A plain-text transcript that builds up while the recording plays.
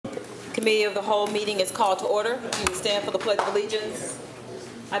Committee of the Whole meeting is called to order. If you would stand for the Pledge of Allegiance.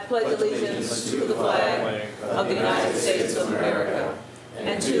 I pledge allegiance to the flag of the United States of America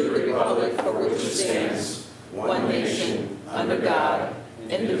and to the republic for which it stands, one nation, under God,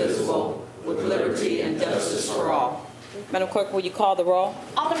 indivisible, with liberty and justice for all. Madam Clerk, will you call the roll?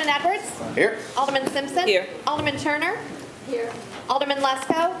 Alderman Edwards? Here. Alderman Simpson? Here. Alderman Turner? Here. Alderman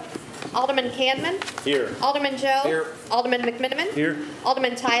Lesko? Alderman Canman? Here. Alderman Joe? Here. Alderman McMiniman? Here.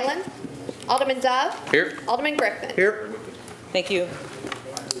 Alderman Tylen? Alderman Dove? Here. Alderman Griffin? Here. Thank you.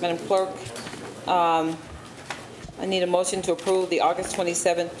 Madam Clerk, I need a motion to approve the August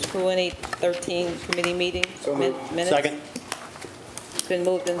 27, 2013 committee meeting minutes. Second. It's been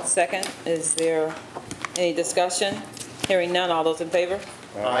moved in second. Is there any discussion? Hearing none. All those in favor?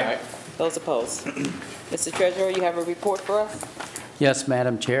 Aye. Those opposed? Mr. Treasurer, you have a report for us? Yes,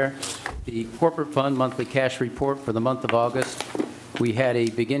 Madam Chair. The Corporate Fund monthly cash report for the month of August, we had a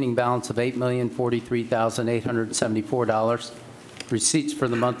beginning balance of $8,043,874. Receipts for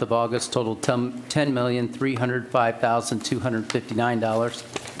the month of August totaled $10,305,259.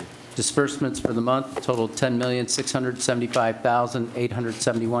 Disbursements for the month totaled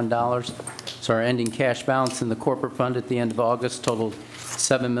 $10,675,871. So our ending cash balance in the corporate fund at the end of August totaled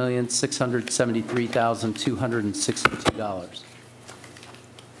 $7,673,262.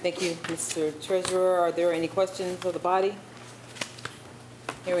 Thank you, Mr. Treasurer. Are there any questions of the body?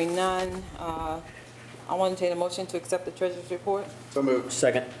 Hearing none. I want to take a motion to accept the treasurer's report. So moved.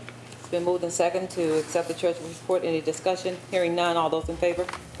 Second. It's been moved in second to accept the treasurer's report. Any discussion? Hearing none. All those in favor?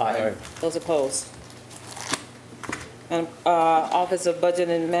 Aye. Those opposed? Madam, Office of Budget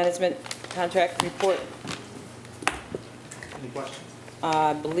and Management contract report. Any questions?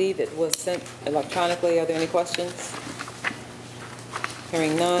 I believe it was sent electronically. Are there any questions?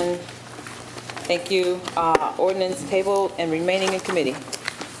 Hearing none. Thank you. Ordinance tabled and remaining in committee.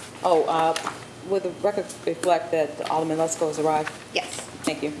 Will the record reflect that Alderman Lesko has arrived? Yes.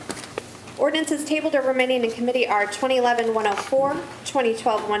 Thank you. Ordinances tabled or remaining in committee are 2011-104,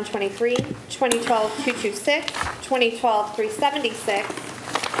 2012-123, 2012-226, 2012-376,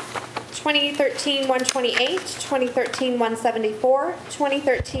 2013-128, 2013-174,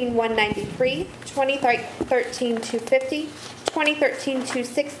 2013-193, 2013-250,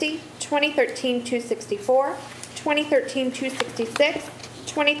 2013-260, 2013-264, 2013-266,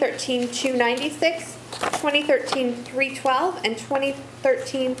 2013-296, 2013-312, and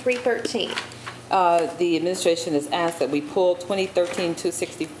 2013-313. The administration has asked that we pull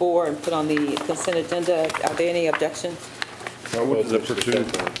 2013-264 and put on the consent agenda. Are there any objections? What does it pertain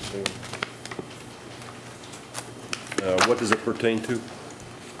to? What does it pertain to?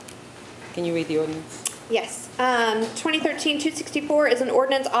 Can you read the ordinance? Yes. 2013-264 is an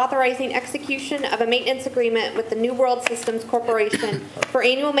ordinance authorizing execution of a maintenance agreement with the New World Systems Corporation for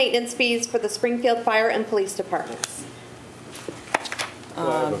annual maintenance fees for the Springfield Fire and Police Departments.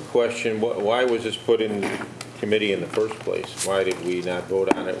 I have a question. Why was this put in committee in the first place? Why did we not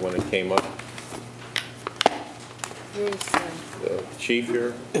vote on it when it came up? The chief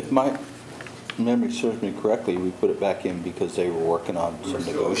here? If my memory serves me correctly, we put it back in because they were working on some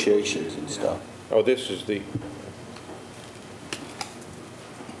negotiations and stuff. Oh, this is the,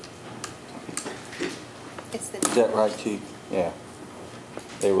 It's the Is that right, Chief? Yeah.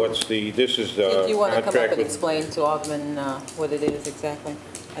 They were. what's the, this is the If you want to come up contract and with, explain to Alderman what it is exactly,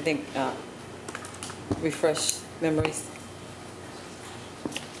 I think refresh memories.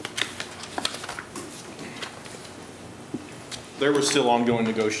 There were still ongoing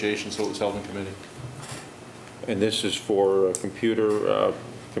negotiations, so it was held in committee. and this is for a computer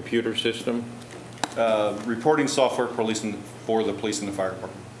system? Reporting software for the police and the fire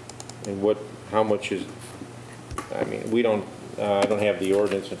department. And how much is, I mean, I don't have the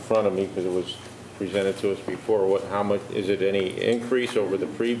ordinance in front of me because it was presented to us before. How much, is it any increase over the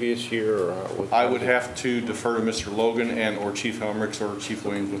previous year or how? I would have to defer to Mr. Logan or Chief Helmrich or Chief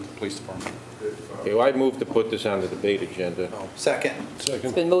Williams with the police department. Okay, well, I'd move to put this on the debate agenda. Second.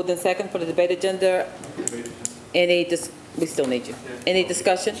 It's been moved in second for the debate agenda. We still need you. Any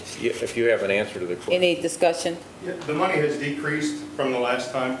discussion? If you have an answer to the question. Any discussion? Yeah, the money has decreased from the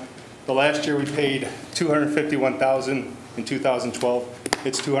last time. The last year we paid $251,000 in 2012.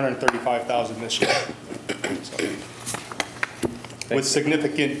 It's $235,000 this year. With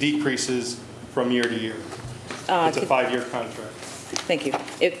significant decreases from year to year. It's a 5-year contract. Thank you.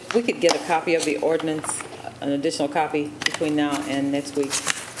 If we could get a copy of the ordinance, an additional copy between now and next week.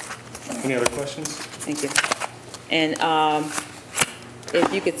 Any other questions? Thank you. And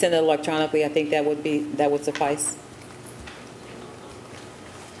if you could send it electronically, I think that would suffice.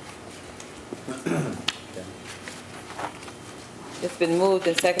 Yes, been moved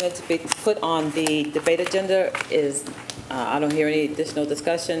and seconded to be put on the debate agenda. I don't hear any additional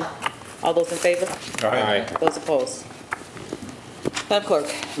discussion. All those in favor? Aye. Those opposed? Madam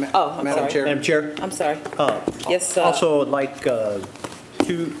Clerk. Oh, I'm Madam sorry. Chair, I'm sorry. Yes, also I'd like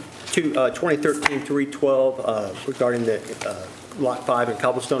 2013-312 regarding the Lot 5 in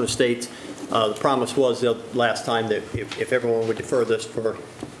Cobblestone Estates. The promise was the last time that if everyone would defer this for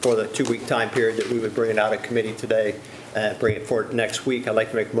the 2-week time period, that we would bring it out of committee today, bring it forward next week. I'd like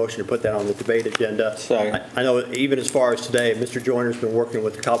to make a motion to put that on the debate agenda. Second. I know even as far as today, Mr. Joyner's been working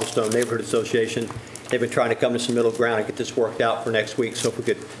with the Cobblestone Neighborhood Association. They've been trying to come to some middle ground and get this worked out for next week. So if we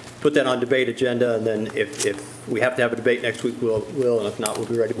could put that on debate agenda, and then if we have to have a debate next week, we'll, and if not, we'll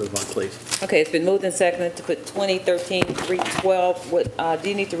be ready to move on, please. okay, it's been moved and seconded to put 2013-312. What, do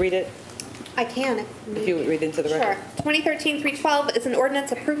you need to read it? I can If you would read into the record. Sure. 2013-312 is an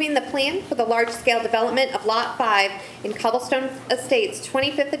ordinance approving the plan for the large-scale development of Lot 5 in Cobblestone Estates,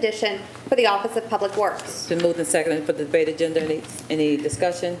 25th edition, for the Office of Public Works. It's been moved and seconded for the debate agenda. Any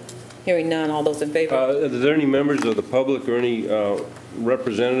discussion? Hearing none. All those in favor? Are there any members of the public or any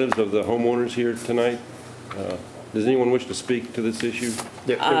representatives of the homeowners here tonight? Does anyone wish to speak to this issue?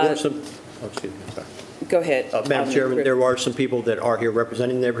 There were some, excuse me, sorry. Go ahead. Madam Chairman, there are some people that are here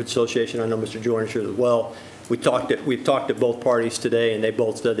representing the Neighborhood Association. I know Mr. Joyner here as well. We've talked to both parties today, and they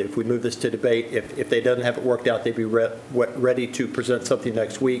both said that if we move this to debate, if they doesn't have it worked out, they'd be ready to present something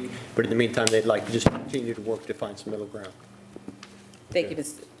next week. But in the meantime, they'd like to just continue to work to find some middle ground. Thank you,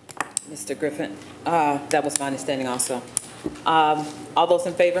 Mr. Griffin. That was my understanding also. All those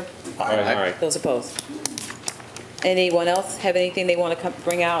in favor? Aye. Those opposed? Anyone else have anything they want to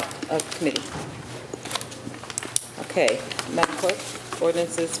bring out of committee? Okay, Madam Clerk,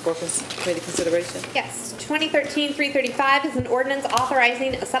 ordinances for committee consideration. Yes, 2013-335 is an ordinance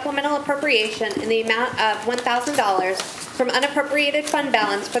authorizing a supplemental appropriation in the amount of $1,000 from unappropriated fund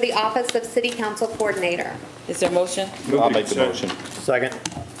balance for the Office of City Council Coordinator. Is there a motion? I'll make the motion. Second.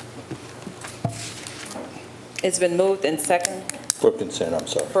 It's been moved and second For consent, I'm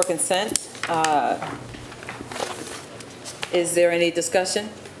sorry. for consent. Is there any discussion?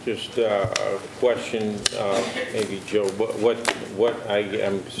 Just a question, maybe Joe, what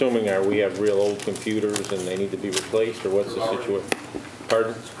I'm assuming we have real old computers and they need to be replaced, or what's the situation?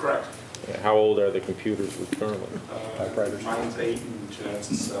 Pardon? That's correct. Yeah, how old are the computers we currently? Mine's 8 and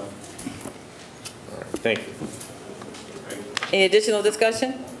Jeanette's 7. All right, thank you. Any additional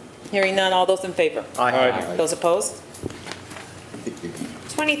discussion? Hearing none, all those in favor? Aye. Those opposed?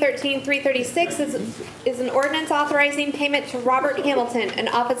 2013-336 is an ordinance authorizing payment to Robert Hamilton, an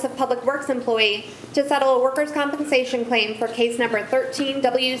Office of Public Works employee, to settle a workers' compensation claim for case number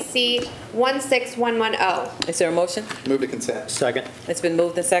 13-WC-16110. Is there a motion? Move to consent. Second. It's been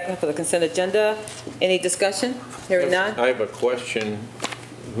moved and seconded for the consent agenda. Any discussion? Hearing none? I have a question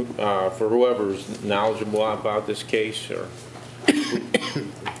for whoever's knowledgeable about this case, or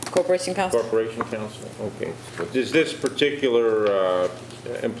Corporation Counsel? Corporation Counsel, okay. Does this particular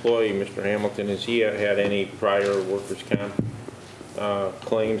employee, Mr. Hamilton, has he had any prior workers' comp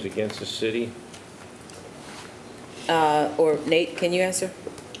claims against the city? Or Nate, can you answer?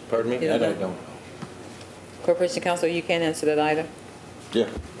 Pardon me? You don't know? Corporation Counsel, you can't answer that either. Yeah.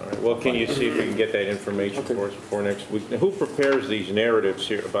 All right, well, can you see if we can get that information for us before next week? Now, who prepares these narratives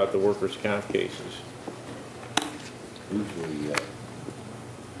here about the workers' comp cases? Usually,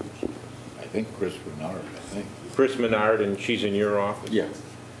 I think Chris Bernard, Chris Menard, and she's in your office? Yeah.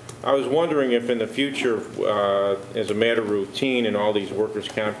 I was wondering if in the future, as a matter of routine in all these workers'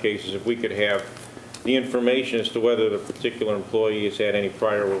 comp cases, if we could have the information as to whether the particular employee has had any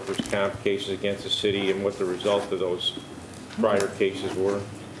prior workers' comp cases against the city and what the result of those prior cases were.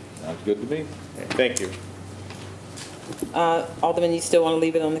 Sounds good to me. Thank you. Alderman, you still want to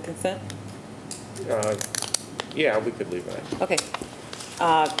leave it on the consent? Yeah, we could leave it. Okay.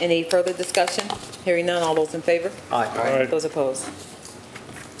 Any further discussion? Hearing none, all those in favor? Aye. Those opposed?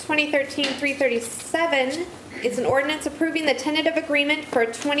 2013-337 is an ordinance approving the tentative agreement for a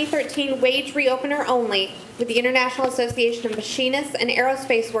 2013 wage reopener only with the International Association of Machinists and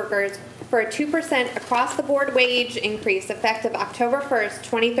Aerospace Workers for a 2% across-the-board wage increase effective October 1st,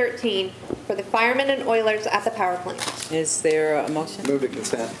 2013 for the firemen and oilers at the power plant. Is there a motion? Move to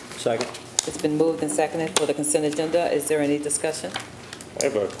consent. Second. It's been moved and seconded for the consent agenda. Is there any discussion? I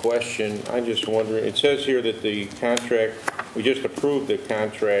have a question. I'm just wondering, it says here that the contract, we just approved the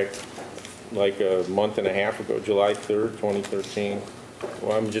contract like a month and a half ago, July 3rd, 2013.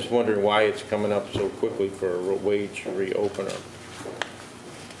 Well, I'm just wondering why it's coming up so quickly for a wage reopener.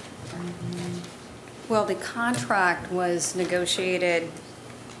 Well, the contract was negotiated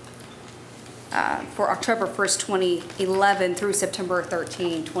for October 1st, 2011 through September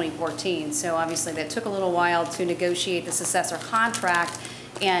 13, 2014. So obviously that took a little while to negotiate the successor contract,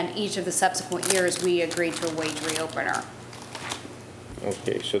 and each of the subsequent years we agreed to a wage reopener.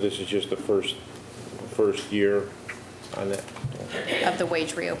 Okay, so this is just the first year on that? Of the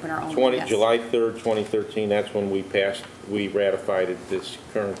wage reopener only, yes. July 3rd, 2013, that's when we ratified this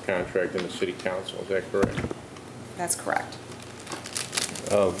current contract in the city council, is that correct? That's correct.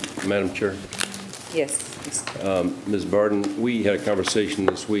 Madam Chair, Yes. Ms. Barden, we had a conversation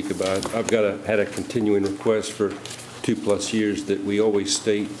this week about, had a continuing request for 2+ years that we always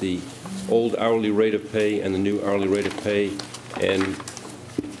state the old hourly rate of pay and the new hourly rate of pay, and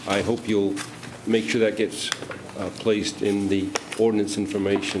I hope you'll make sure that gets placed in the ordinance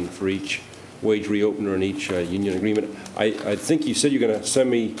information for each wage reopener and each union agreement. I think you said you're going to send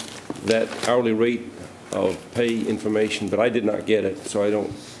me that hourly rate of pay information, but I did not get it, so I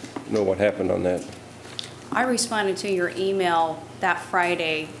don't know what happened on that. I responded to your email that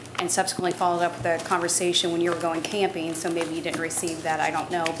Friday and subsequently followed up with a conversation when you were going camping, so maybe you didn't receive that, I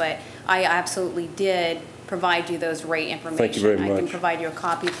don't know, but I absolutely did provide you those rate information. Thank you very much. I can provide you a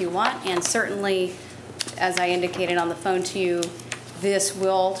copy if you want, and certainly, as I indicated on the phone to you, this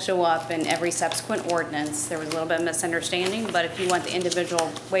will show up in every subsequent ordinance. There was a little bit of misunderstanding, but if you want the individual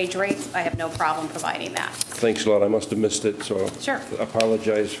wage rates, I have no problem providing that. Thanks a lot. I must have missed it, so Sure. I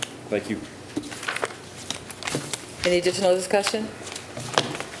apologize. Thank you. Any additional discussion?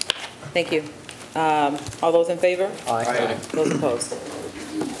 Thank you. All those in favor? Aye. Those opposed?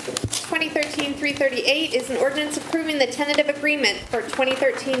 2013-338 is an ordinance approving the tentative agreement for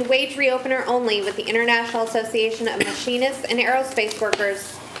 2013 wage reopener only with the International Association of Machinists and Aerospace Workers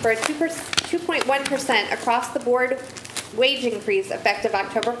for a 2.1% across-the-board wage increase effective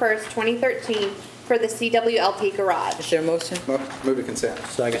October 1st, 2013 for the CWLP garage. Is there a motion? Move to consent.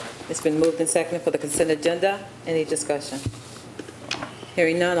 Second. It's been moved and seconded for the consent agenda. Any discussion?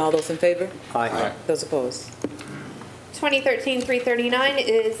 Hearing none. All those in favor? Aye. Those opposed? 2013-339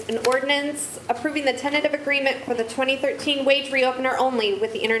 is an ordinance approving the tentative agreement for the 2013 wage reopener only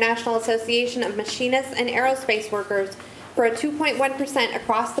with the International Association of Machinists and Aerospace Workers for a 2.1%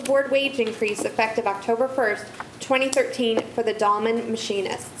 across-the-board wage increase effective October 1st, 2013 for the Dahlman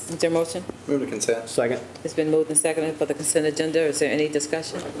Machinists. Is there a motion? Move to consent. Second. It's been moved and seconded for the consent agenda. Is there any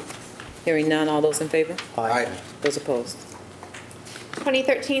discussion? Hearing none. All those in favor? Aye. Those opposed?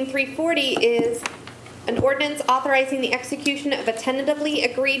 2013-340 is an ordinance authorizing the execution of a tentatively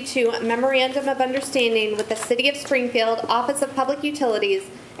agreed to memorandum of understanding with the City of Springfield Office of Public Utilities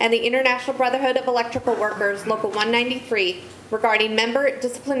and the International Brotherhood of Electrical Workers, Local 193, regarding member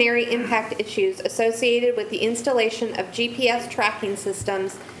disciplinary impact issues associated with the installation of GPS tracking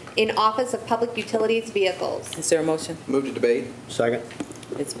systems in Office of Public Utilities vehicles. Is there a motion? Move to debate. Second.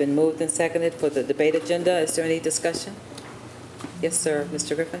 It's been moved and seconded for the debate agenda. Is there any discussion? Yes, sir.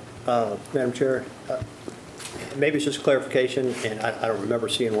 Mr. Griffin? Madam Chair, maybe it's just clarification, and I don't remember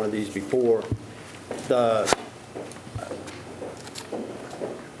seeing one of these before. I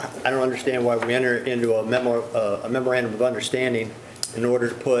don't understand why we enter into a memorandum of understanding in order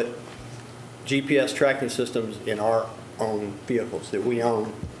to put GPS tracking systems in our own vehicles that we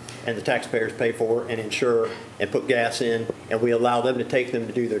own and the taxpayers pay for and insure and put gas in, and we allow them to take them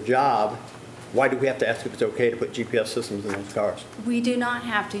to do their job. Why do we have to ask if it's okay to put GPS systems in those cars? We do not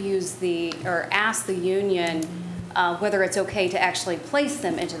have to use or ask the union whether it's okay to actually place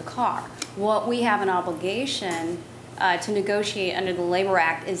them into the car. What we have an obligation to negotiate under the Labor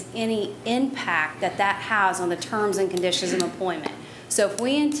Act is any impact that has on the terms and conditions of employment. So if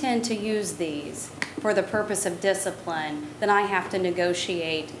we intend to use these for the purpose of discipline, then I have to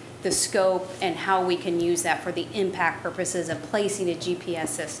negotiate the scope and how we can use that for the impact purposes of placing a GPS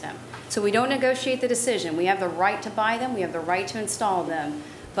system. So we don't negotiate the decision. We have the right to buy them, we have the right to install them,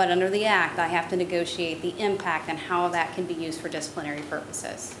 but under the Act, I have to negotiate the impact and how that can be used for disciplinary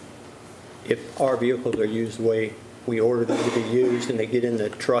purposes. If our vehicles are used the way we order them to be used and they get in the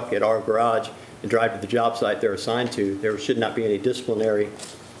truck at our garage and drive to the job site they're assigned to, there should not be any disciplinary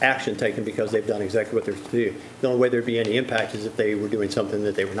action taken because they've done exactly what they're to do. The only way there'd be any impact is if they were doing something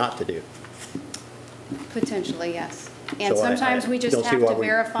that they were not to do. Potentially, yes. And So sometimes we just don't see have why to we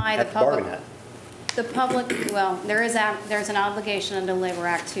verify the have to bargain public. that. The public, well, there's an obligation under the Labor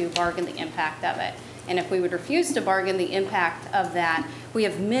Act to bargain the impact of it. And if we would refuse to bargain the impact of that, we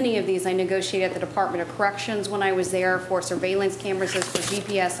have many of these. I negotiated at the Department of Corrections when I was there for surveillance cameras, for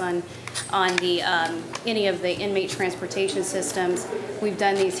GPS on the any of the inmate transportation systems. We've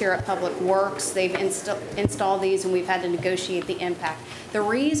done these here at Public Works. They've installed these, and we've had to negotiate the impact. The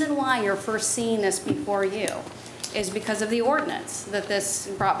reason why you're first seeing this before you is because of the ordinance that this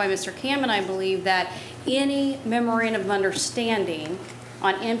brought by Mr. Cameron, I believe, that any memorandum of understanding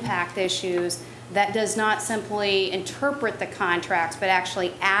on impact issues that does not simply interpret the contracts, but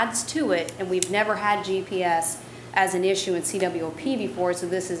actually adds to it, and we've never had GPS as an issue in CWOP before, so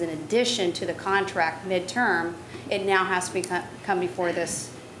this is in addition to the contract midterm, it now has to come before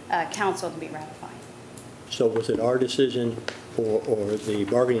this council to be ratified. So was it our decision or the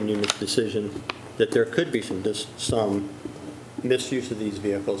bargaining unit's decision that there could be some misuse of these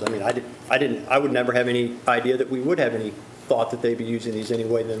vehicles? I mean, I would never have any idea that we would have any thought that they'd be using these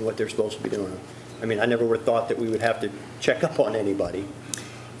anyway than what they're supposed to be doing. I mean, I never would have thought that we would have to check up on anybody.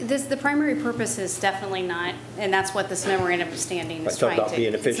 The primary purpose is definitely not, and that's what this memorandum of understanding is Right, talk trying about to.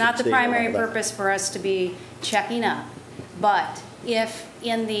 being It's not the efficiency and primary all that. purpose for us to be checking up. But if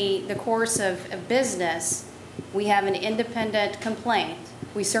in the course of business, we have an independent complaint,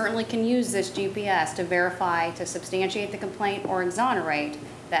 we certainly can use this GPS to verify, to substantiate the complaint or exonerate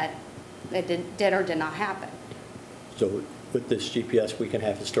that it did or did not happen. So with this GPS, we can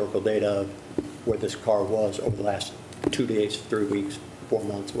have historical data of where this car was over the last 2 days, 3 weeks, 4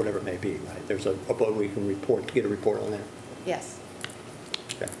 months, whatever it may be, right? There's a way we can report, get a report on that. Yes.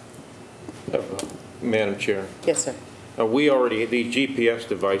 Okay. Madam Chair, Yes, sir. these GPS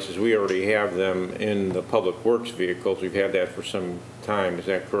devices, we already have them in the Public Works vehicles. We've had that for some time, is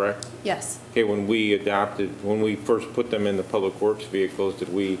that correct? Yes. Okay, when we first put them in the Public Works vehicles,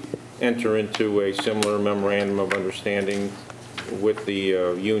 did we enter into a similar memorandum of understanding with the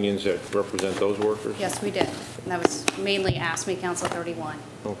unions that represent those workers? Yes, we did. And that was mainly ASME Council 31.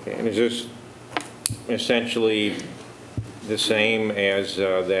 Okay, and is this essentially the same as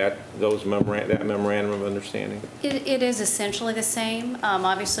that memorandum of understanding? It is essentially the same.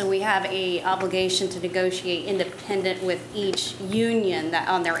 Obviously, we have a obligation to negotiate independent with each union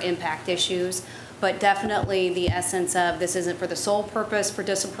on their impact issues, but definitely the essence of this isn't for the sole purpose for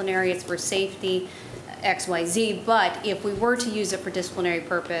disciplinary, it's for safety, XYZ, but if we were to use it for disciplinary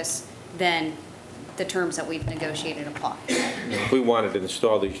purpose, then the terms that we've negotiated apply. If we wanted to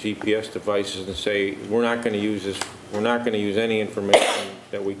install these GPS devices and say, we're not going to use this, we're not going to use any information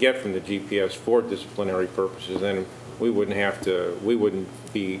that we get from the GPS for disciplinary purposes, then we wouldn't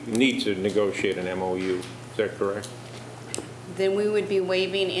need to negotiate an MOU. Is that correct? Then we would be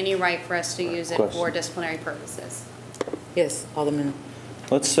waiving any right for us to use it for Question. disciplinary purposes. Yes, Alderman.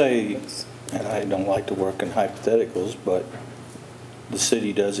 Let's say, and I don't like to work in hypotheticals, but the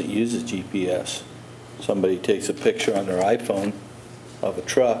city doesn't use a GPS. Somebody takes a picture on their iPhone of a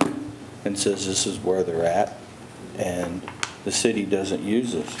truck and says this is where they're at, and the city doesn't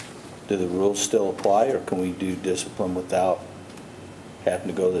use this. Do the rules still apply, or can we do discipline without having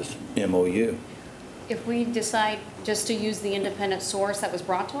to go this MOU? If we decide just to use the independent source that was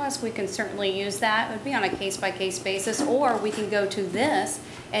brought to us, we can certainly use that. It would be on a case-by-case basis, or we can go to this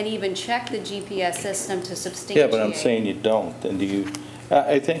and even check the GPS system to substantiate. Yeah, but I'm saying you don't. And do you,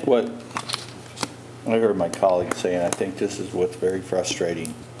 I think what I heard my colleague saying, I think this is what's very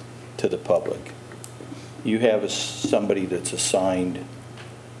frustrating to the public. You have somebody that's assigned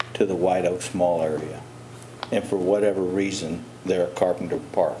to the White Oaks Mall area, and for whatever reason, they're at Carpenter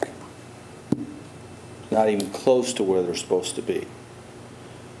Park. Not even close to where they're supposed to be.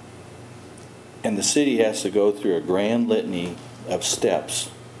 And the city has to go through a grand litany of steps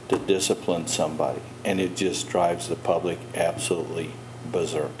to discipline somebody, and it just drives the public absolutely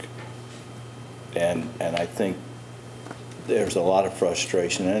berserk. And I think there's a lot of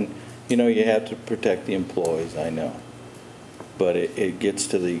frustration, and you know, you have to protect the employees, I know, but it gets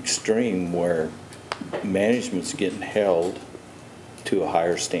to the extreme where management's getting held to a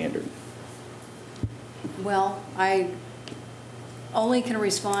higher standard. Well, I only can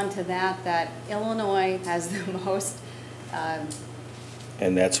respond to that Illinois has the most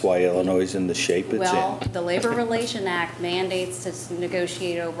And that's why Illinois is in the shape it's well, in. the Labor Relation Act mandates to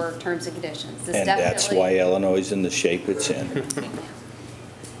negotiate over terms and conditions. This And that's definitely- why Illinois is in the shape it's in.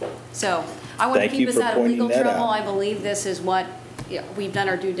 So I want to Thank keep you us for out of legal pointing that trouble. out. I believe this is what, we've done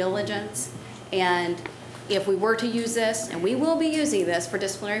our due diligence. And if we were to use this, and we will be using this for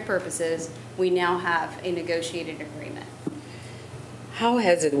disciplinary purposes, we now have a negotiated agreement. How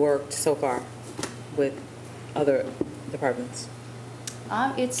has it worked so far with other departments?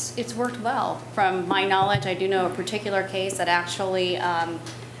 It's worked well. From my knowledge, I do know a particular case that actually,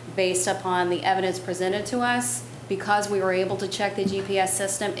 based upon the evidence presented to us, because we were able to check the GPS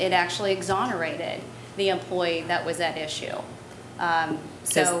system, it actually exonerated the employee that was at issue.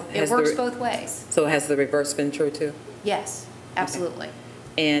 So it works both ways. So has the reverse been true too? Yes, absolutely.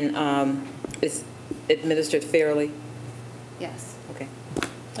 And it's administered fairly? Yes. Okay.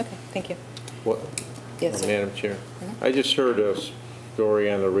 Okay, thank you. Yes, sir. Madam Chair, I just heard a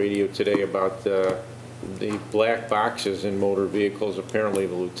story on the radio today about the black boxes in motor vehicles. Apparently,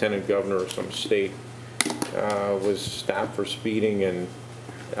 the lieutenant governor of some state was stopped for speeding, and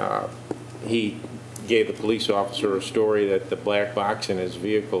he gave the police officer a story that the black box in his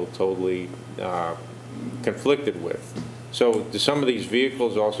vehicle totally conflicted with. So do some of these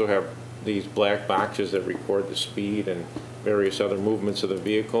vehicles also have these black boxes that record the speed and various other movements of the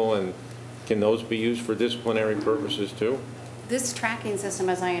vehicle, and can those be used for disciplinary purposes too? This tracking system,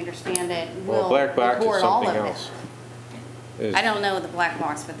 as I understand it, Well, will black box is record all something of else. it. I don't know the black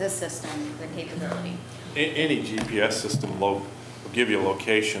box, but this system, the capability. Any GPS system will give you a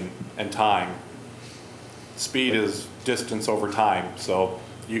location and time. Speed is distance over time, so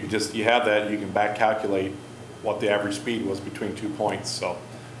you have that, you can back calculate what the average speed was between 2 points. So,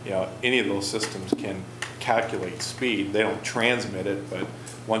 any of those systems can calculate speed. They don't transmit it, but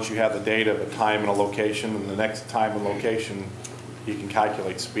once you have the data of a time and a location, and the next time and location, you can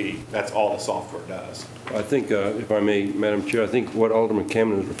calculate speed. That's all the software does. I think, if I may, Madam Chair, I think what Alderman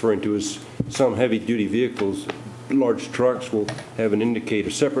Cameron is referring to is some heavy-duty vehicles, large trucks will have an indicator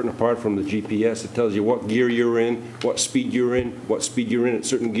separate and apart from the GPS that tells you what gear you're in, what speed you're in, at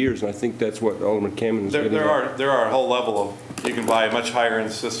certain gears, and I think that's what Alderman Cameron is getting at. There are a whole level of, you can buy much higher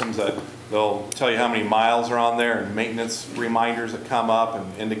end systems that they'll tell you how many miles are on there, and maintenance reminders that come up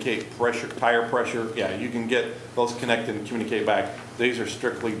and indicate pressure, tire pressure. Yeah, you can get those connected and communicate back. These are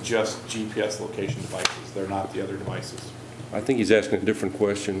strictly just GPS location devices. They're not the other devices. I think he's asking a different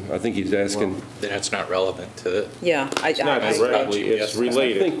question. I think he's asking... Then it's not relevant to the... Yeah. It's not directly, it's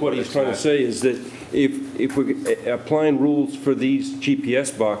related. I think what he's trying to say is that if we're applying rules for these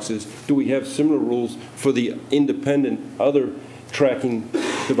GPS boxes, do we have similar rules for the independent other tracking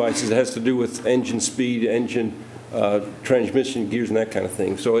devices that has to do with engine speed, engine transmission gears, and that kind of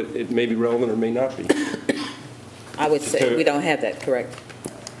thing? So it may be relevant or may not be. I would say we don't have that, correct?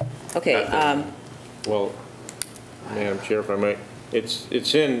 Okay. Well, Madam Chair, if I might,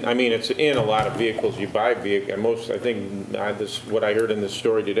 it's in a lot of vehicles. You buy vehicles, what I heard in this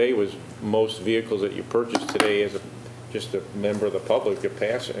story today was most vehicles that you purchase today as just a member of the public, a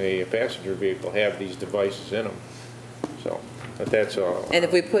passenger vehicle, have these devices in them. So, but that's all. And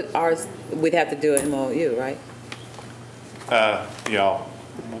if we put ours, we'd have to do an MOU, right?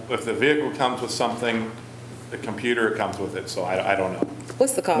 If the vehicle comes with something, the computer comes with it, so I don't know.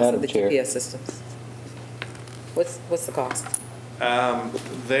 What's the cost Madam of the Chair. GPS systems? What's the cost?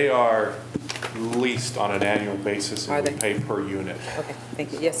 They are leased on an annual basis, Are and we they? pay per unit. Okay,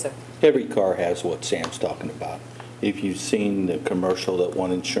 thank you. Yes, sir. Every car has what Sam's talking about. If you've seen the commercial that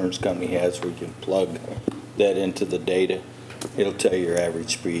one insurance company has where you can plug that into the data, it'll tell you your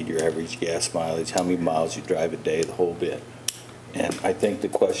average speed, your average gas mileage, how many miles you drive a day, the whole bit. And I think the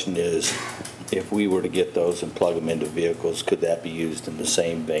question is, if we were to get those and plug them into vehicles, could that be used in the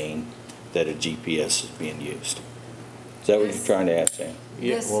same vein that a GPS is being used? Is that what you're trying to ask, Sam?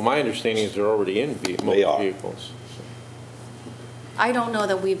 Yeah, This- well, my understanding is they're already in most vehicles. I don't know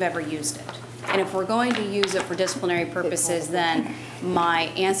that we've ever used it. And if we're going to use it for disciplinary purposes, then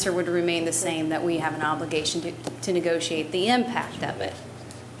my answer would remain the same, that we have an obligation to negotiate the impact of it.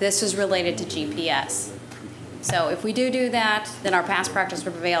 This is related to GPS. So if we do that, then our past practice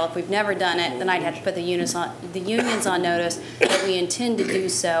would prevail. If we've never done it, then I'd have to put the unions on notice that we intend to do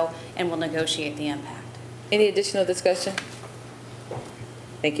so, and we'll negotiate the impact. Any additional discussion?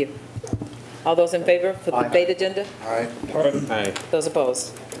 Thank you. All those in favor for the debate agenda? Aye. Those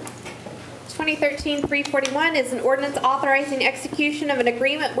opposed? 2013-341 is an ordinance authorizing execution of an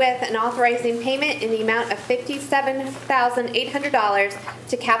agreement with and authorizing payment in the amount of $57,800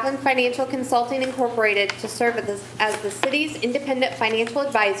 to Kaplan Financial Consulting Incorporated to serve as the city's independent financial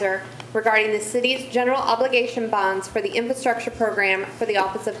advisor regarding the city's general obligation bonds for the infrastructure program for the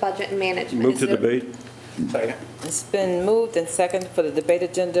Office of Budget and Management. Move to debate. It's been moved and seconded for the debate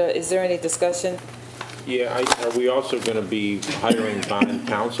agenda. Is there any discussion? Yeah, are we also going to be hiring bond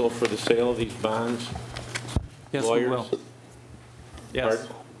counsel for the sale of these bonds? Yes, Lawyers? we will. Yes,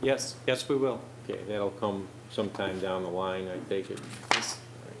 Pardon? yes, we will. Okay, that'll come sometime down the line, I take it.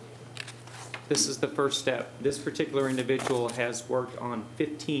 This is the first step. This particular individual has worked on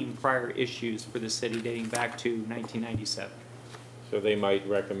 15 prior issues for the city dating back to 1997. So they might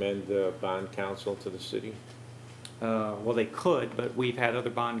recommend bond counsel to the city? Well, they could, but we've had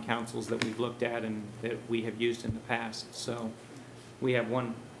other bond counsels that we've looked at and that we have used in the past. So we have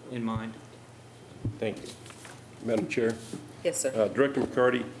one in mind. Thank you. Madam Chair. Yes, sir. Director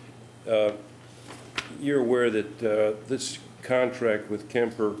McCarty, you're aware that this contract with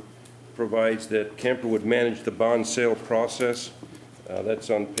Kemper provides that Kemper would manage the bond sale process. That's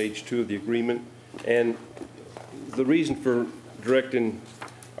on page 2 of the agreement. And the reason for directing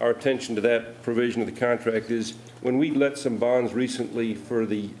our attention to that provision of the contract is when we let some bonds recently for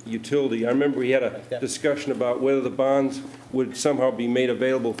the utility, I remember we had a discussion about whether the bonds would somehow be made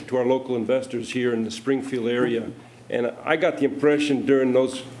available to our local investors here in the Springfield area. And I got the impression during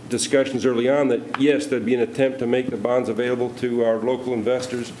those discussions early on that, yes, there'd be an attempt to make the bonds available to our local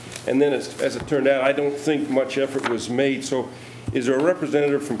investors. And then as it turned out, I don't think much effort was made. So is there a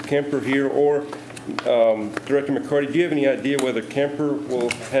representative from Kemper here, or Director McCarty, do you have any idea whether Kemper will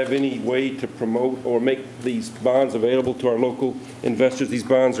have any way to promote or make these bonds available to our local investors? These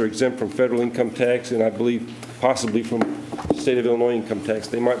bonds are exempt from federal income tax and I believe possibly from state of Illinois income tax.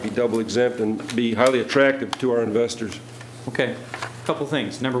 They might be double exempt and be highly attractive to our investors. Okay, a couple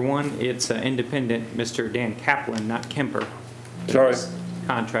things. Number one, it's independent Mr. Dan Kaplan, not Kemper. Sorry. This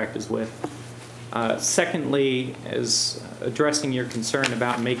contract is with. Secondly, as addressing your concern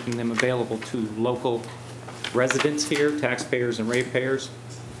about making them available to local residents here, taxpayers and ratepayers,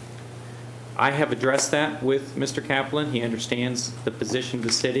 I have addressed that with Mr. Kaplan. He understands the position of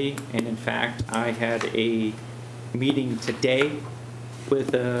the city, and in fact, I had a meeting today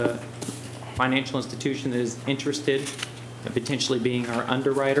with a financial institution that is interested in potentially being our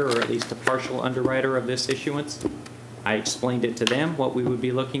underwriter, or at least a partial underwriter of this issuance. I explained it to them, what we would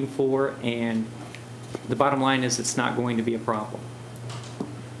be looking for, and the bottom line is it's not going to be a problem.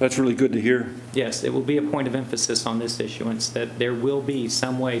 That's really good to hear. Yes, it will be a point of emphasis on this issuance that there will be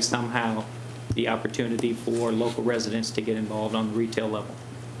some way, somehow, the opportunity for local residents to get involved on the retail level.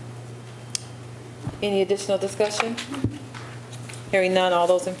 Any additional discussion? Hearing none, all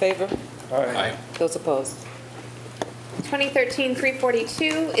those in favor? Aye. Those opposed?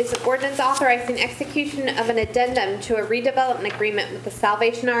 2013-342 is an ordinance authorizing execution of an addendum to a redevelopment agreement with the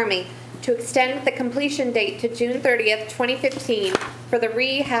Salvation Army to extend the completion date to June 30th, 2015 for the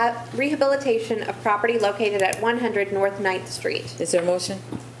rehabilitation of property located at 100 North 9th Street. Is there a motion?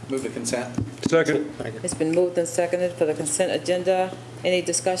 Move to consent. Second. It's been moved and seconded for the consent agenda. Any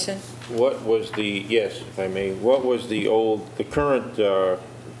discussion? What was the, yes, if I may, what was the current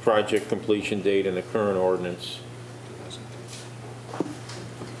project completion date in the current ordinance?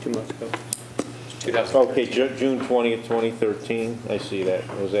 2 months ago. Okay, June 20th, 2013, I see that.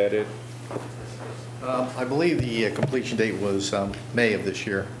 Was that it? I believe the completion date was May of this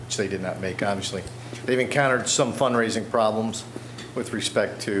year, which they did not make, obviously. They've encountered some fundraising problems with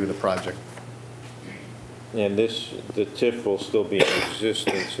respect to the project. And the TIF will still be in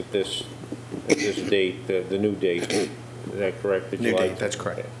existence at this date, the new date. Is that correct? New date, that's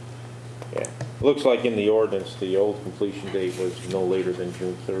correct. Yeah. Looks like in the ordinance, the old completion date was no later than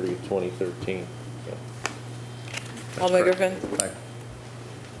June 30th, 2013. Alderman Griffin?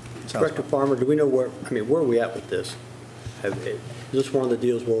 Director Farmer, do we know where are we at with this? Is this one of the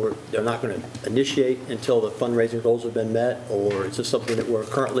deals where they're not going to initiate until the fundraising goals have been met, or is this something that we're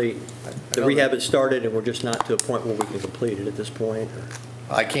currently, the rehab has started and we're just not to a point where we can complete it at this point?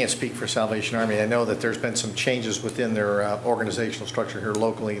 Or? I can't speak for Salvation Army. I know that there's been some changes within their organizational structure here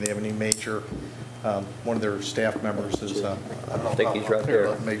locally. They have a new major. One of their staff members is, I think he's right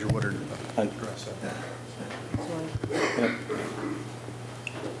there. Major Woodard.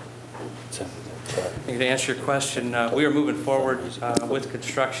 To answer your question, we are moving forward with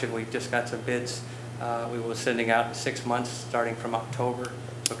construction. We've just got some bids. We will be sending out in 6 months, starting from October.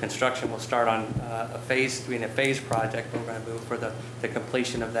 So construction will start on a phase project. We're going to move for the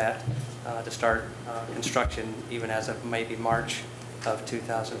completion of that to start construction even as of maybe March of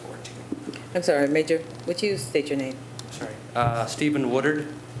 2014. I'm sorry, Major, would you state your name? Sorry. Stephen Woodard,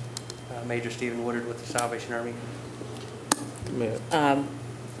 Major Stephen Woodard with the Salvation Army.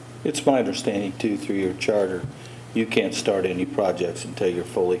 It's my understanding, too, through your charter, you can't start any projects until you're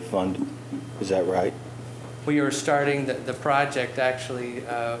fully funded. Is that right? We are starting the project actually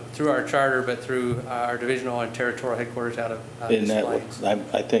through our charter, but through our divisional and territorial headquarters out of Des Plaines.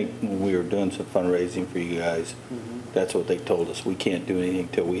 I think when we were doing some fundraising for you guys, that's what they told us. We can't do anything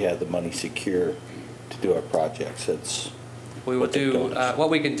until we have the money secure to do our projects. That's we will do. What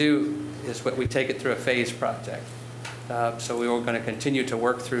we can do is we take it through a phased project. So we are going to continue to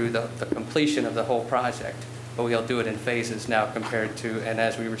work through the completion of the whole project, but we'll do it in phases now compared to, and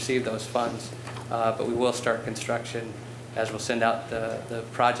as we receive those funds. But we will start construction as we'll send out the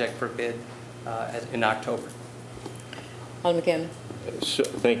project for bid in October. Alderman Cannon. So,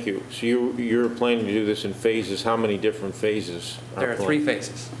 thank you. So you're planning to do this in phases. How many different phases? There are 3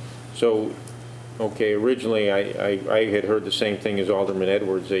 phases. So, okay, originally I had heard the same thing as Alderman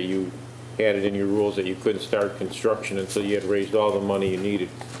Edwards, that you had it in your rules that you couldn't start construction until you had raised all the money you needed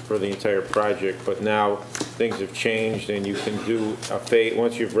for the entire project. But now things have changed and you can do a phase,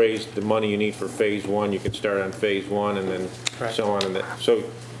 once you've raised the money you need for phase one, you can start on phase one and then Correct. so on and that. So,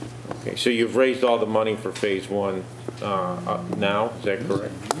 okay, so you've raised all the money for phase one now, is that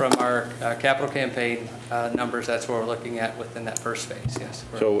correct? From our capital campaign numbers, that's what we're looking at within that first phase, yes.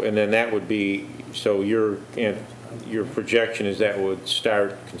 So, and then that would be, so your projection is that would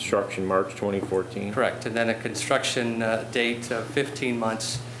start construction March 2014? Correct, and then a construction date of 15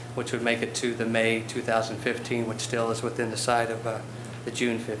 months, which would make it to the May 2015, which still is within the side of the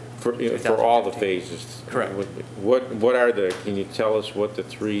June 15th. For all the phases? Correct. What are the, can you tell us what the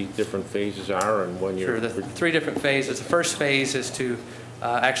 3 different phases are and when you're? Sure, the 3 different phases. The first phase is to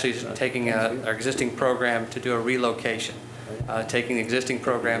actually taking our existing program to do a relocation, taking the existing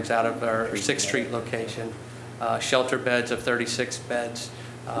programs out of our 6th Street location, shelter beds of 36 beds,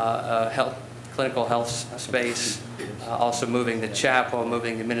 clinical health space, also moving the chapel,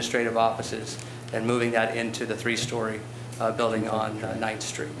 moving the administrative offices, and moving that into the 3-story building on 9th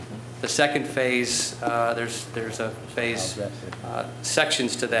Street. The second phase, there's a phase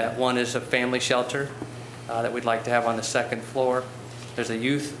sections to that. One is a family shelter that we'd like to have on the 2nd floor. There's a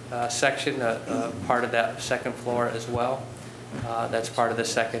youth section, part of that 2nd floor as well. That's part of the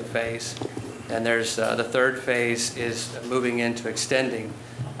 2nd phase. And there's the 3rd phase is moving into extending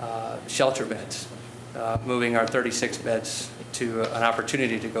shelter beds, moving our 36 beds to an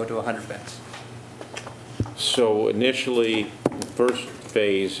opportunity to go to 100 beds. So initially, first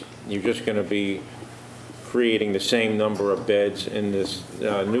phase, you're just going to be creating the same number of beds in this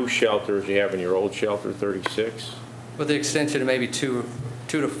new shelter as you have in your old shelter, 36? With the extension of maybe 2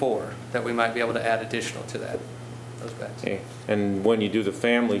 to 4 that we might be able to add additional to that, those beds. Okay. And when you do the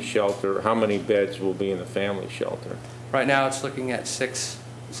family shelter, how many beds will be in the family shelter? Right now, it's looking at 6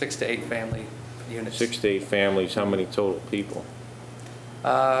 to 8 family units. 6 to 8 families, how many total people?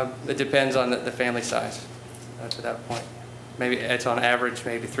 It depends on the family size to that point. Maybe it's on average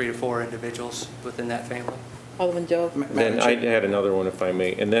maybe 3 to 4 individuals within that family. Alderman Joe? Then I had another one, if I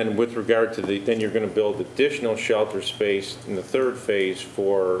may. And then with regard to then you're going to build additional shelter space in the 3rd phase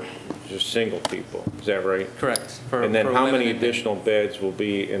for just single people. Is that right? Correct. And then how many additional beds will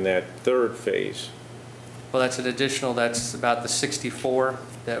be in that 3rd phase? Well, that's an additional, that's about the 64.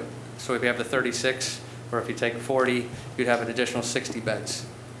 So if you have the 36, or if you take 40, you'd have an additional 60 beds.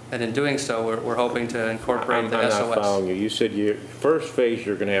 And in doing so, we're hoping to incorporate the SOS. I'm not following you. You said first phase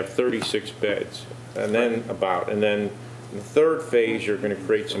you're going to have 36 beds, and then in the 3rd phase you're going to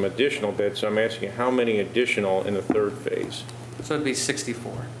create some additional beds. So I'm asking you, how many additional in the 3rd phase? So it'd be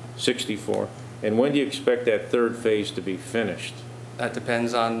 64. 64. And when do you expect that 3rd phase to be finished? That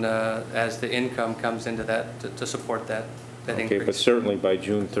depends on as the income comes into that to support that increase. Okay, but certainly by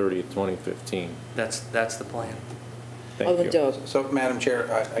June 30th, 2015. That's the plan. Thank you. So, Madam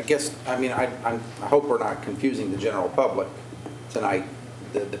Chair, I guess, I hope we're not confusing the general public tonight.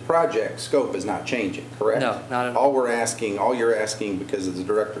 The project scope is not changing, correct? No, not at all. All you're asking, because as the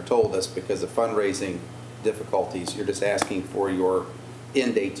director told us, because of fundraising difficulties, you're just asking for your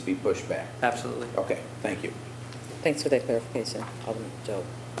end date to be pushed back. Absolutely. Okay, thank you. Thanks for that clarification, Alderman Joe.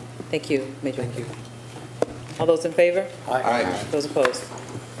 Thank you, Major. Thank you. All those in favor? Aye. Those opposed?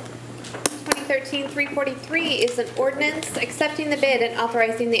 2013-343 is an ordinance accepting the bid and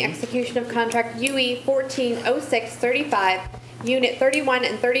authorizing the execution of contract UE 140635, Unit 31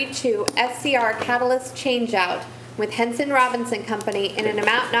 and 32 SCR Catalyst Changeout with Henson Robinson Company in an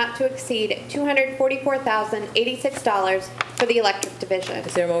amount not to exceed $244,086 for the electric division.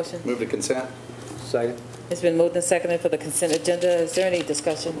 Is there a motion? Move to consent. Second. It's been moved and seconded for the consent agenda. Is there any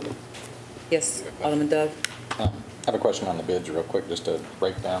discussion? Yes, Alderman Doug. I have a question on the bids real quick, just to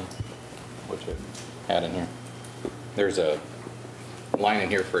break down what you had in here. There's a line in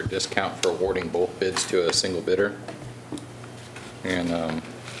here for a discount for awarding both bids to a single bidder. And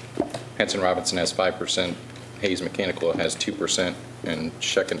Henson Robinson has 5%, Hayes Mechanical has 2%, and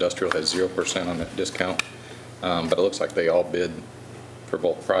Scheck Industrial has 0% on that discount. But it looks like they all bid for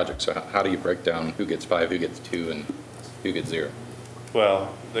both projects. So how do you break down who gets 5, who gets 2, and who gets 0?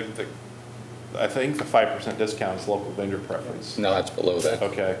 Well, I think the 5% discount is local vendor preference. No, that's below that.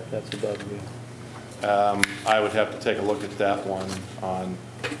 Okay. That's above you. I would have to take a look at that one on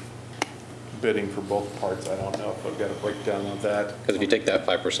bidding for both parts. I don't know if I've got a breakdown of that. Because if you take that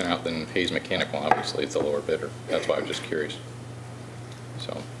 5% out, then Hayes Mechanical, obviously, it's a lower bidder. That's why I was just curious.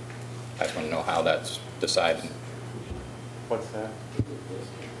 So I just want to know how that's decided. What's that?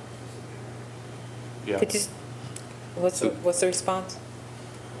 Yeah. Could you, what's the response?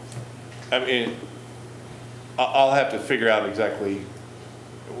 I mean, I'll have to figure out exactly.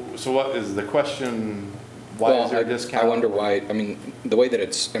 So what is the question? Why is there a discount? I wonder why. I mean, the way that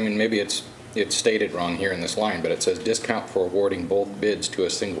it's, maybe it's it's stated wrong here in this line, but it says discount for awarding both bids to a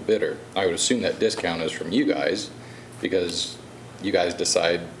single bidder. I would assume that discount is from you guys, because you guys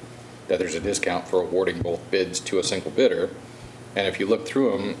decide that there's a discount for awarding both bids to a single bidder. And if you look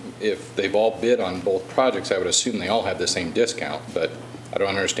through them, if they've all bid on both projects, I would assume they all have the same discount, but I don't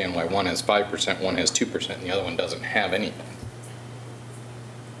understand why one has 5%, one has 2%, and the other one doesn't have anything.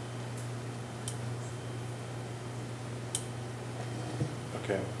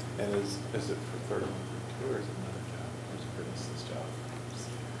 Okay, and is it for 31 or is it another job? Or is it for this job?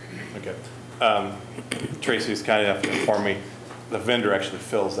 Okay. Tracy's kind enough to inform me, the vendor actually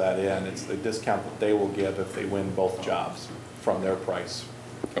fills that in. It's the discount that they will give if they win both jobs from their price.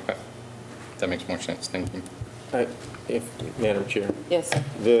 Okay. That makes more sense. Thank you. Madam Chair. Yes.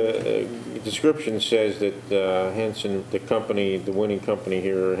 The description says that Henson, the company, the winning company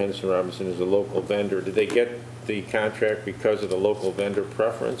here, Henson Robinson, is a local vendor. Did they get the contract because of the local vendor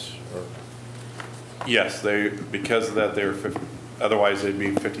preference? Or? Yes, because of that, otherwise they'd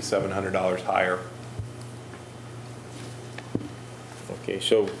be $5,700 higher. Okay,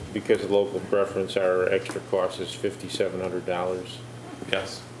 so because of local preference, our extra cost is $5,700?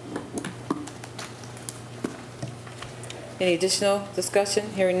 Yes. Any additional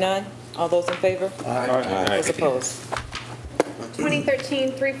discussion? Hearing none. All those in favor? Aye. Those opposed?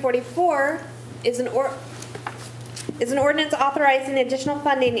 2013-344 is an ordinance authorizing additional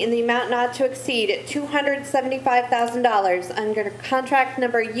funding in the amount not to exceed $275,000 under contract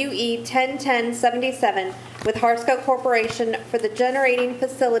number UE 101077 with Harsco Corporation for the generating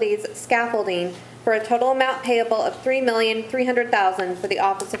facilities scaffolding for a total amount payable of $3,300,000 for the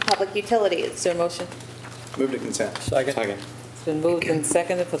Office of Public Utilities. Is there a motion? Move to consent. Second. It's been moved and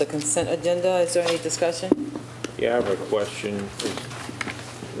seconded for the consent agenda. Is there any discussion? Yeah, I have a question.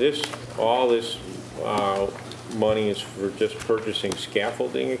 All this money is for just purchasing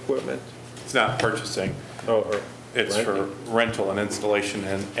scaffolding equipment? It's not purchasing. It's for rental and installation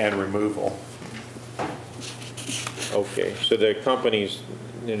and removal. Okay, so the companies,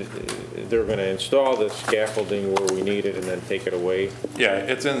 they're going to install the scaffolding where we need it and then take it away? Yeah,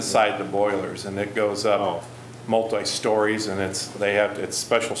 it's inside the boilers, and it goes up multi-stories, and it's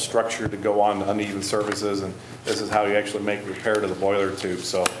special structure to go on uneven surfaces, and this is how you actually make repair to the boiler tube.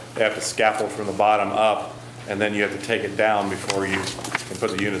 So they have to scaffold from the bottom up, and then you have to take it down before you can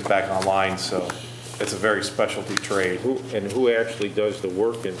put the units back online. So it's a very specialty trade. Who actually does the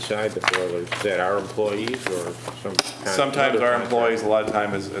work inside the boilers? Is that our employees or Sometimes our employees, a lot of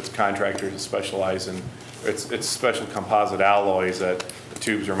times it's contractors that specialize in, it's special composite alloys that the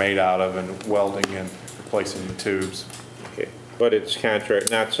tubes are made out of, and welding and replacing the tubes. Okay, but it's contract,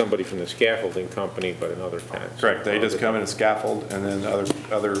 not somebody from the scaffolding company, but another contract. Correct, they just come in and scaffold, and then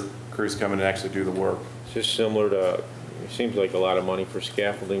other crews come in and actually do the work. Is this similar to, it seems like a lot of money for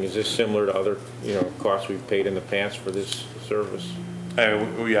scaffolding. Is this similar to other, costs we've paid in the past for this service?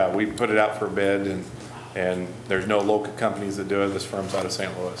 Yeah, we put it out for bid, and there's no local companies that do it. This firm's out of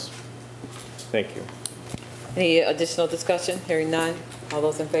St. Louis. Thank you. Any additional discussion? Hearing none. All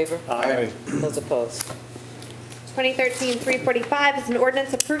those in favor? Aye. Those opposed? 2013-345 is an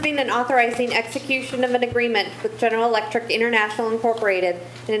ordinance approving and authorizing execution of an agreement with General Electric International Incorporated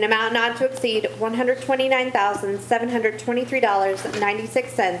in an amount not to exceed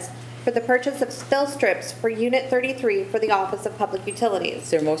 $129,723.96 for the purchase of spill strips for Unit 33 for the Office of Public Utilities.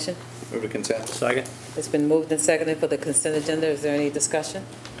 Is there a motion? Move to consent. Second. It's been moved and seconded for the consent agenda. Is there any discussion?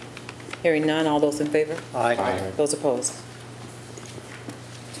 Hearing none. All those in favor? Aye. Those opposed?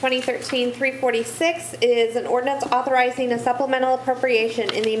 2013-346 is an ordinance authorizing a supplemental appropriation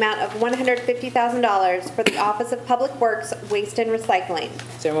in the amount of $150,000 for the Office of Public Works Waste and Recycling.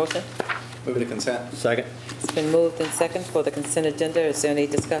 Is there a motion? Move to consent. Second. It's been moved and seconded for the consent agenda. Is there any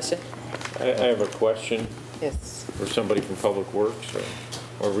discussion? I have a question. Yes. For somebody from Public Works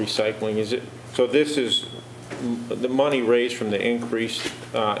or recycling. So this is the money raised from the increase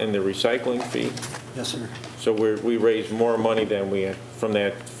in the recycling fee? Yes, sir. So we raised more money than from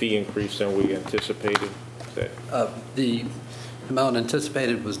that fee increase than we anticipated? The amount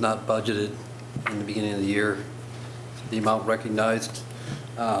anticipated was not budgeted in the beginning of the year. The amount recognized,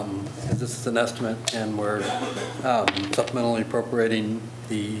 this is an estimate, and we're supplementally appropriating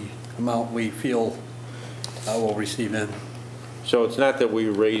the amount we feel we'll receive in. So it's not that we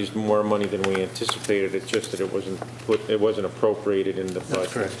raised more money than we anticipated, it's just that it wasn't appropriated in the budget?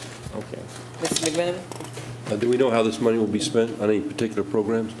 That's correct. Okay. Mr. McMenamin? Do we know how this money will be spent on any particular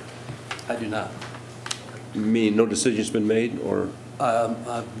programs? I do not. Meaning no decision's been made, or?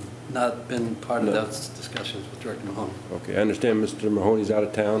 I've not been part of those discussions with Director Mahoney. Okay, I understand Mr. Mahoney's out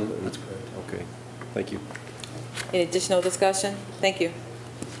of town. That's correct. Okay, thank you. Any additional discussion? Thank you.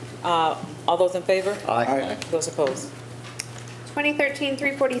 All those in favor? Aye. Those opposed?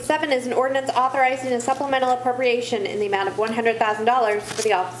 2013-347 is an ordinance authorizing a supplemental appropriation in the amount of $100,000 for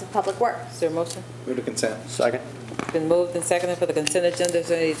the Office of Public Works. Is there a motion? Move to consent. Second. It's been moved and seconded for the consent agenda. Is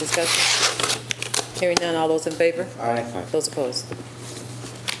there any discussion? Hearing none. All those in favor? Aye. Those opposed?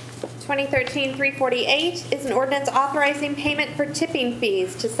 2013-348 is an ordinance authorizing payment for tipping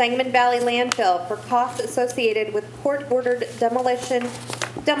fees to Sangamon Valley Landfill for costs associated with court-ordered demolitions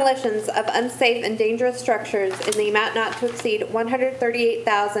of unsafe and dangerous structures in the amount not to exceed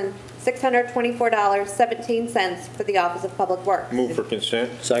 $138,624.17 for the Office of Public Works. Move for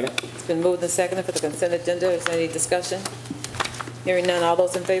consent. Second. It's been moved and seconded for the consent agenda. Is there any discussion? Hearing none. All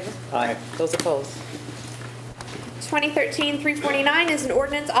those in favor? Aye. Those opposed? 2013-349 is an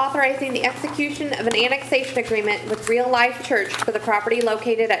ordinance authorizing the execution of an annexation agreement with Real Life Church for the property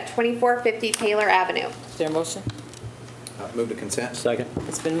located at 2450 Taylor Avenue. Is there a motion? Move to consent. Second.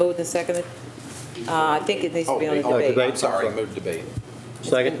 It's been moved and seconded. I think it needs to be on the debate. I'm sorry, move to debate.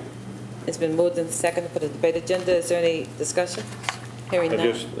 Second. It's been moved and seconded for the debate agenda. Is there any discussion? Hearing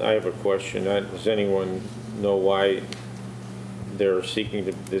none. I have a question. Does anyone know why they're seeking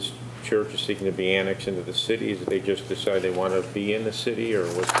to, this church is seeking to be annexed into the city? Is it they just decide they want to be in the city, or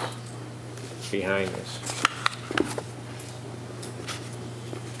what's behind this?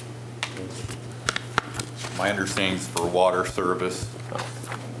 My understanding is for water service.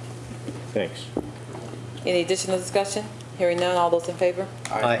 Thanks. Any additional discussion? Hearing none. All those in favor?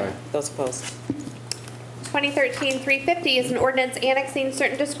 Aye. Those opposed? 2013-350 is an ordinance annexing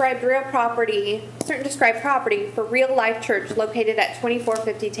certain described property for Real Life Church located at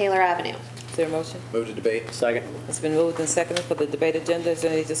 2450 Taylor Avenue. Is there a motion? Move to debate. Second. It's been moved and seconded for the debate agenda. Is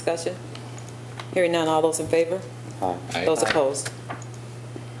there any discussion? Hearing none. All those in favor? Aye. Those opposed?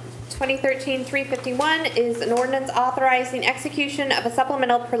 2013-351 is an ordinance authorizing execution of a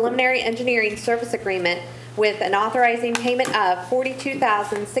supplemental preliminary engineering service agreement with an authorizing payment of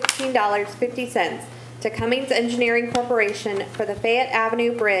 $42,016.50 to Cummings Engineering Corporation for the Fayette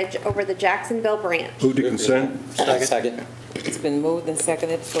Avenue Bridge over the Jacksonville Branch. Move to consent. Second. It's been moved and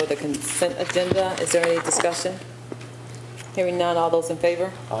seconded for the consent agenda. Is there any discussion? Hearing none. All those in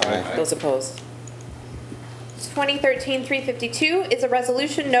favor? Aye. Those opposed? 2013-352 is a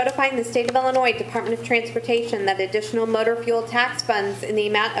resolution notifying the State of Illinois Department of Transportation that additional motor fuel tax funds in the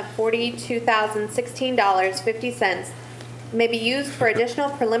amount of $42,016.50 may be used for additional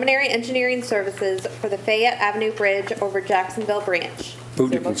preliminary engineering services for the Fayette Avenue Bridge over Jacksonville Branch.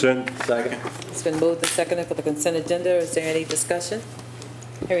 Move to consent. Second. It's been moved and seconded for the consent agenda. Is there any discussion?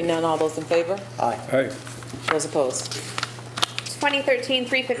 Hearing none. All those in favor? Aye. Aye. Those opposed?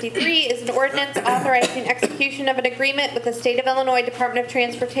 2013-353 is an ordinance authorizing execution of an agreement with the State of Illinois Department of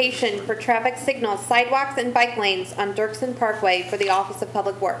Transportation for traffic signals, sidewalks, and bike lanes on Dirksen Parkway for the Office of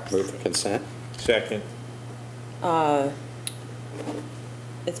Public Works. Move for consent. Second.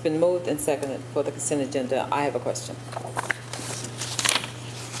 It's been moved and seconded for the consent agenda. I have a question.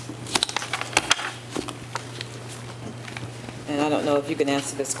 And I don't know if you can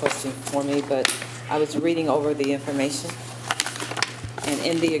answer this question for me, but I was reading over the information. And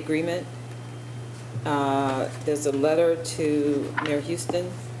in the agreement, there's a letter to Mayor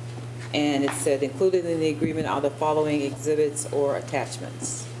Houston, and it said, included in the agreement are the following exhibits or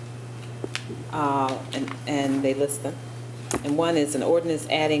attachments. And they list them. And one is an ordinance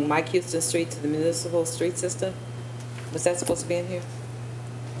adding Mike Houston Street to the municipal street system. Was that supposed to be in here?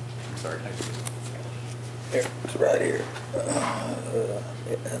 I'm sorry. It's right here.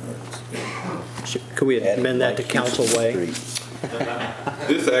 Could we amend that to Council Way?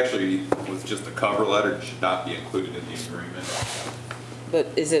 This actually was just a cover letter. It should not be included in the agreement. But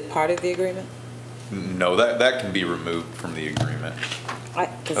is it part of the agreement? No, that can be removed from the agreement.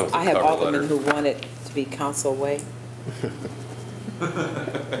 Because I have cover aldermen letter. who want it to be Council Way.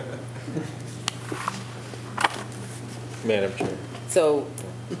 Madam Chair. So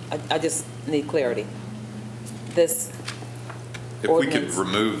I just need clarity. This If we could ordinance-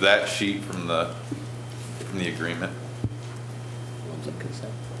 remove that sheet from the agreement.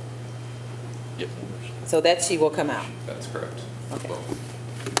 Yep, So that sheet will come out. that's correct. Okay. Well,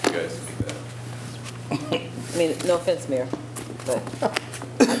 you guys do that. I mean, no offense, Mayor, but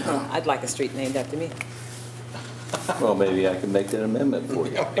I'd like a street named after me. Well, maybe I can make that amendment for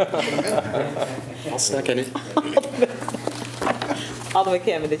you. I'll second it. Alderman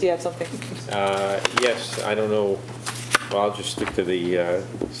Cameron, did you have something? Yes, I don't know. Well, I'll just stick to the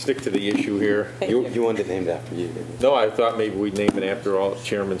issue here. Thank you. You wanted it named after you, didn't you? No, I thought maybe we'd name it after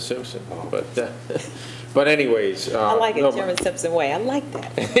Chairman Simpson, but anyways. I like it, no, Chairman Simpson Way. I like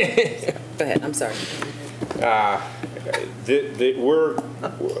that. Go ahead, I'm sorry.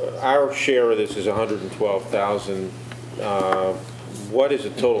 our share of this is 112,000. What is the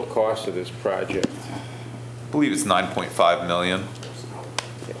total cost of this project? I believe it's 9.5 million.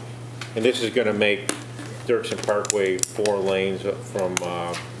 And this is going to make Dirksen Parkway 4 lanes from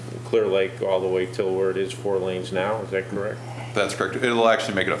Clear Lake all the way till where it is 4 lanes now, is that correct? That's correct. It'll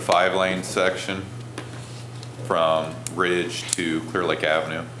actually make it a 5-lane section from Ridge to Clear Lake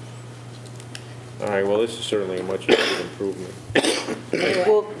Avenue. All right, well, this is certainly a much needed improvement.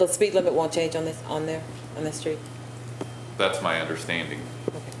 Well, the speed limit won't change on this, on this street? That's my understanding.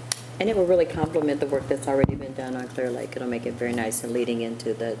 And it will really complement the work that's already been done on Clear Lake. It'll make it very nice and leading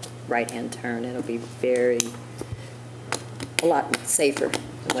into the right-hand turn. It'll be a lot safer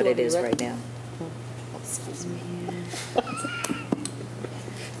than what it is right now. Excuse me.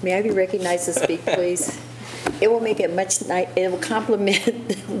 May I be recognized to speak, please? It will make it much it will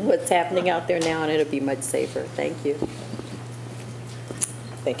complement what's happening out there now, and it'll be much safer. Thank you.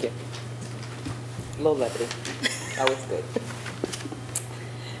 Thank you. Low levity. Always good.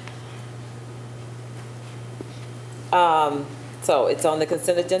 So it's on the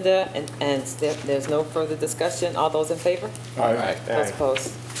consent agenda, and there's no further discussion. All those in favor? Aye. Those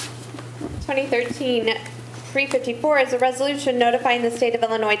opposed? 2013-354 is a resolution notifying the State of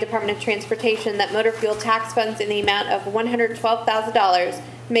Illinois Department of Transportation that motor fuel tax funds in the amount of $112,000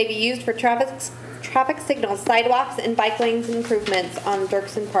 may be used for traffic signals, sidewalks, and bike lanes improvements on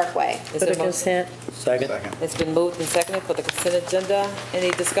Dirksen Parkway. Is there a motion? Consent. Second. It's been moved and seconded for the consent agenda.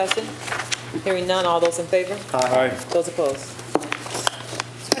 Any discussion? Hearing none, all those in favor? Aye. Those opposed?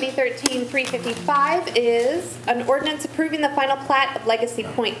 2013-355 is an ordinance approving the final plat of Legacy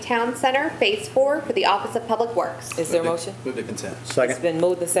Point Town Center, Phase 4, for the Office of Public Works. Is there a motion? Move to consent. It's Second. been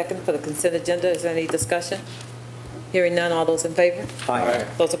moved and seconded for the consent agenda. Is there any discussion? Hearing none, all those in favor? Aye.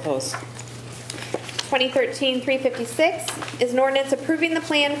 Those opposed? 2013-356 is an ordinance approving the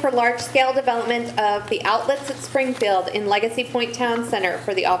plan for large-scale development of the outlets at Springfield in Legacy Point Town Center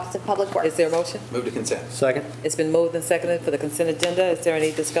for the Office of Public Works. Is there a motion? Move to consent. Second. It's been moved and seconded for the consent agenda. Is there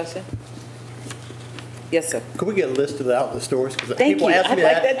any discussion? Yes, sir. Could we get a list of the outlet stores? Because Thank people you. ask me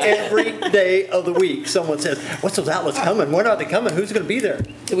I'd like that that too. every day of the week. Someone says, what's those outlets coming? When are they coming? Who's going to be there?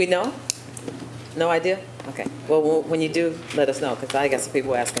 Do we know? No idea? Okay. Well, when you do, let us know, because I got some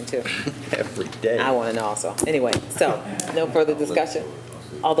people asking too. Every day. I want to know also. Anyway, so, no further discussion?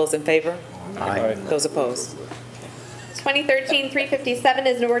 All those in favor? Aye. Those opposed? 2013-357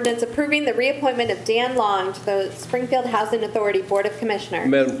 is an ordinance approving the reappointment of Dan Long to the Springfield Housing Authority Board of Commissioners.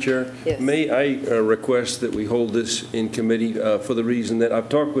 Madam Chair, Yes. may I request that we hold this in committee for the reason that I've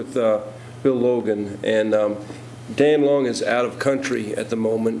talked with Bill Logan, and Dan Long is out of country at the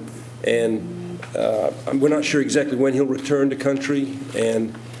moment, and we're not sure exactly when he'll return to country,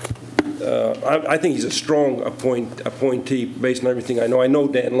 and I think he's a strong appointee based on everything I know. I know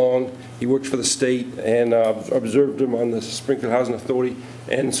Dan Long. He works for the state, and I've observed him on the Springfield Housing Authority.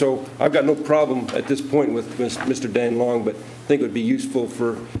 And so I've got no problem at this point with Mr. Dan Long, but I think it would be useful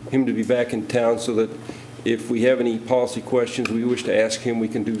for him to be back in town so that if we have any policy questions we wish to ask him, we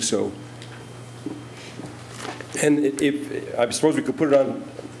can do so. And if I suppose we could put it on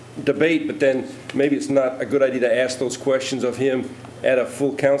debate, but then maybe it's not a good idea to ask those questions of him at a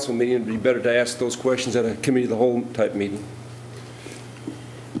full council meeting. It would be better to ask those questions at a committee of the whole type meeting.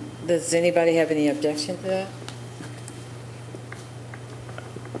 Does anybody have any objection to that?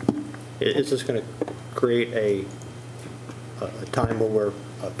 Is this going to create a time when we're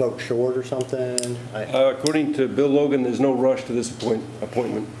boat short or something? According to Bill Logan, there's no rush to this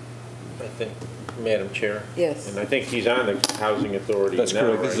appointment. I think, Madam Chair. Yes. And I think he's on the Housing Authority now. That's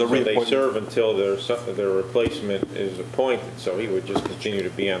correct. This is a right? So they reappointment. serve until their replacement is appointed, so he would just continue to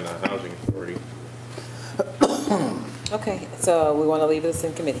be on the Housing Authority. Okay, so we want to leave this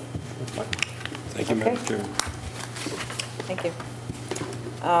in committee. Thank you, Madam Chair. Thank you.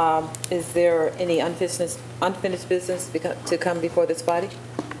 Is there any unfinished business to come before this body?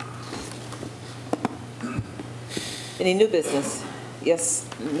 Any new business? Yes,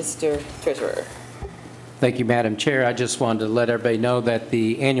 Mr. Treasurer. Thank you, Madam Chair. I just wanted to let everybody know that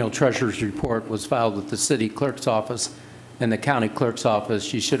the annual treasurer's report was filed with the city clerk's office and the county clerk's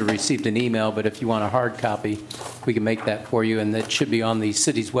office. You should have received an email, but if you want a hard copy, we can make that for you, and that should be on the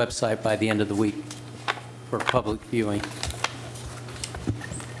city's website by the end of the week for public viewing.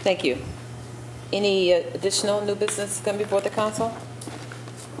 Thank you. Any additional new business come before the council?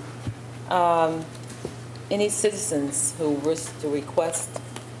 Any citizens who wish to request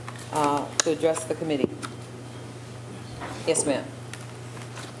to address the committee? Yes, ma'am.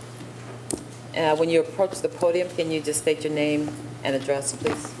 When you approach the podium, can you just state your name and address,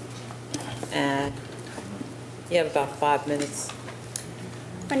 please? You have about 5 minutes.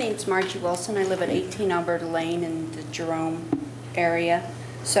 My name's Margie Wilson. I live at 18 Alberta Lane in the Jerome area.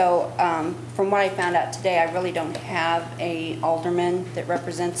 So from what I found out today, I really don't have a alderman that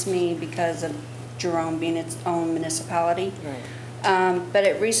represents me because of Jerome being its own municipality. Right. But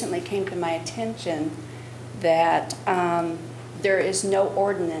it recently came to my attention that there is no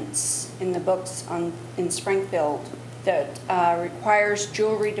ordinance in the books in Springfield that requires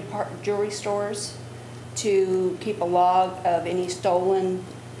jewelry stores to keep a log of any stolen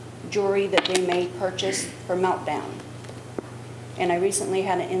jewelry that they may purchase for meltdown. And I recently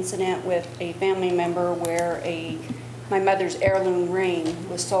had an incident with a family member where my mother's heirloom ring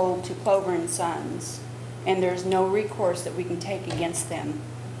was sold to Clover and Sons, and there's no recourse that we can take against them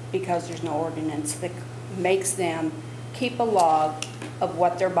because there's no ordinance that makes them keep a log of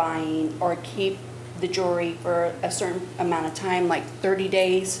what they're buying or keep the jewelry for a certain amount of time, like 30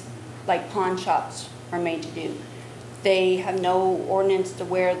 days, like pawn shops are made to do. They have no ordinance to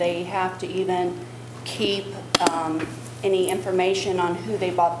where they have to even keep any information on who they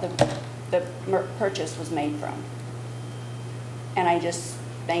bought the purchase was made from. And I just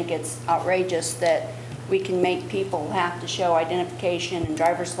think it's outrageous that we can make people have to show identification and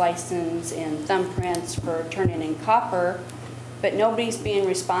driver's license and thumbprints for turning in copper, but nobody's being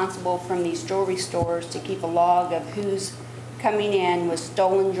responsible from these jewelry stores to keep a log of who's coming in with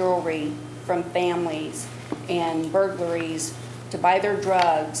stolen jewelry from families and burglaries to buy their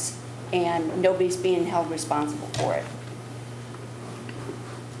drugs, and nobody's being held responsible for it.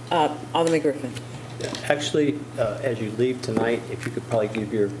 Alderman Griffin. Actually, as you leave tonight, if you could probably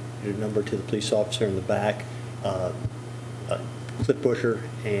give your number to the police officer in the back, Cliff Busher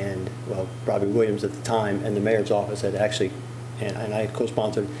and, well, Robbie Williams at the time, and the mayor's office had actually, and I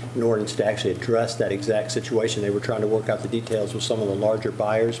co-sponsored an ordinance to actually address that exact situation. They were trying to work out the details with some of the larger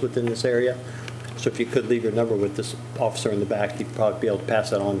buyers within this area. So if you could leave your number with this officer in the back, you'd probably be able to pass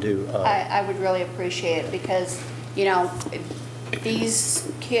that on to... I would really appreciate it because, you know,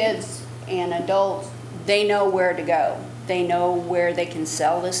 these kids and adults, they know where to go. They know where they can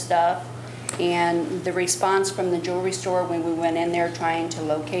sell this stuff. And the response from the jewelry store when we went in there trying to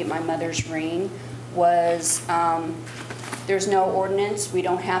locate my mother's ring was, there's no ordinance. We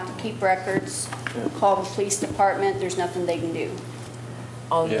don't have to keep records. Call the police department. There's nothing they can do.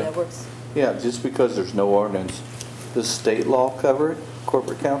 Alderman Edwards. Yeah, just because there's no ordinance, does state law cover it,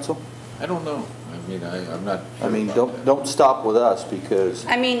 corporate counsel? I don't know. I mean, I'm not. I mean, don't stop with us because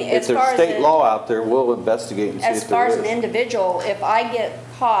I mean, if as far there's as state law out there, we'll investigate and see As if far there as an is. individual, if I get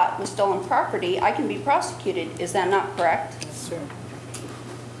caught with stolen property, I can be prosecuted. Is that not correct? That's true.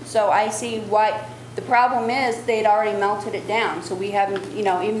 So I see why, the problem is they'd already melted it down. So we haven't, you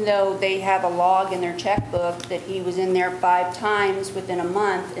know, even though they have a log in their checkbook that he was in there 5 times within a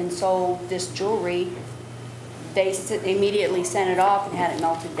month and sold this jewelry, they immediately sent it off and had it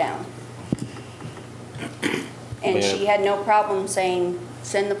melted down. And she had no problem saying,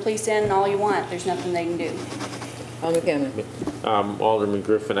 send the police in all you want. There's nothing they can do. Alderman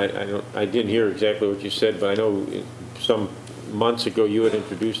Griffin, I didn't hear exactly what you said, but I know some months ago you had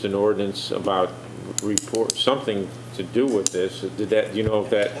introduced an ordinance about something to do with this. Did that, do you know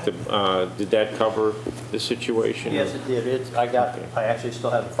if that, did that cover the situation? Yes, it did. I actually still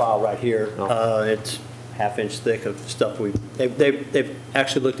have the file right here. It's half-inch thick of stuff they've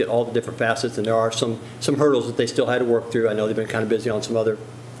actually looked at all the different facets, and there are some hurdles that they still had to work through. I know they've been kind of busy on some other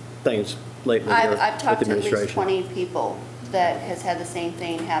things lately here with I've talked to at least administration. 20 people that has had the same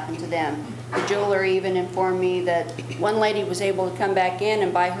thing happen to them. The jeweler even informed me that one lady was able to come back in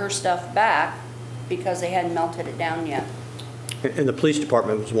and buy her stuff back because they hadn't melted it down yet. And the police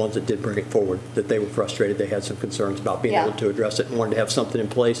department was the ones that did bring it forward, that they were frustrated. They had some concerns about being able to address it and wanted to have something in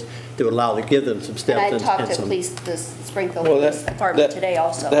place that would allow to give them some steps. And I talked to the Springfield Police Department today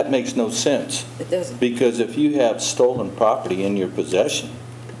also. That makes no sense. It doesn't. Because if you have stolen property in your possession,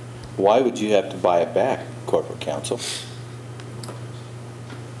 why would you have to buy it back, corporate counsel?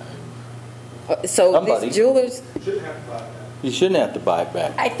 So Somebody. these jewelers, You shouldn't have to buy it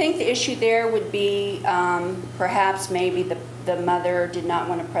back. I think the issue there would be perhaps maybe the mother did not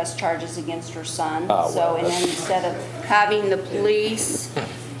want to press charges against her son. So and then instead of having the police,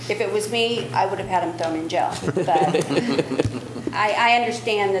 if it was me, I would have had him thrown in jail. But I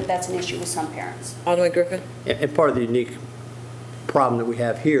understand that that's an issue with some parents. Alderman Griffin? And part of the unique problem that we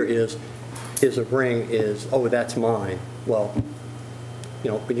have here is a ring is, oh, that's mine. Well, you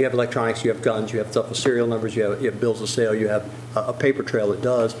know, when you have electronics, you have guns, you have stuff with serial numbers, you have bills of sale, you have a paper trail that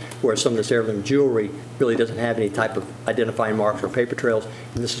does, whereas some of this heirloom jewelry really doesn't have any type of identifying marks or paper trails,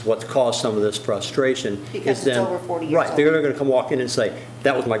 and this is what's caused some of this frustration. Because it's over 40 years Right, old. they're going to come walk in and say,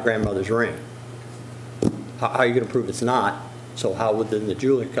 that was my grandmother's ring. how are you going to prove it's not? So how would then the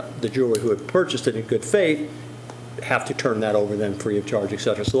jeweler who had purchased it in good faith have to turn that over then free of charge, et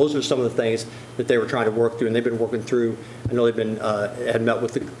cetera? So those are some of the things that they were trying to work through, and they've been working through. I know they've been, had met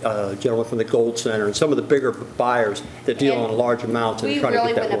with the gentleman from the Gold Center and some of the bigger buyers that deal on large amounts and trying to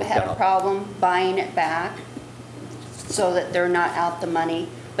get that worked out. We really wouldn't have had a problem buying it back so that they're not out the money.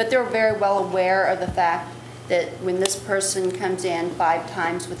 But they're very well aware of the fact that when this person comes in 5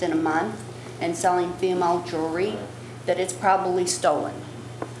 times within a month and selling female jewelry, that it's probably stolen.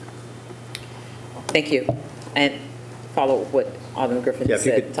 Thank you. And follow what Alderman Griffin Yeah, if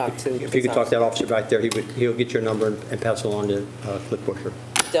you said. could, Talk to if you could talk to that officer back there, he'll get your number and pass it along to Cliff Busher.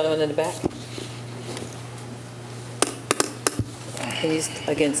 Gentleman in the back. Can you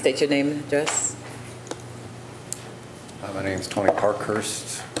again state your name and address? My name's Tony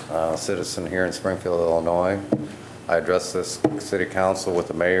Parkhurst, citizen here in Springfield, Illinois. I addressed this city council with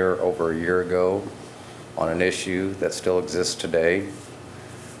the mayor over a year ago on an issue that still exists today.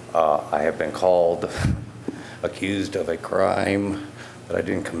 I have been called accused of a crime that I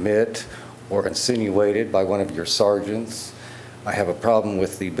didn't commit or insinuated by one of your sergeants. I have a problem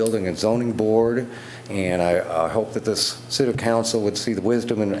with the Building and Zoning Board, and I hope that this city council would see the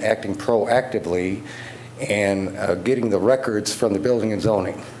wisdom in acting proactively and getting the records from the Building and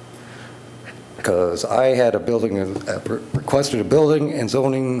Zoning. Because I had requested a Building and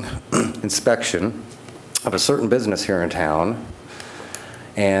Zoning inspection of a certain business here in town,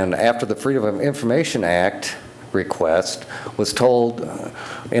 and after the Freedom of Information Act request was told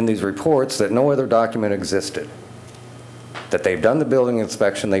in these reports that no other document existed, that they've done the building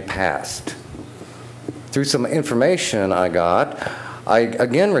inspection, they passed. Through some information I got, I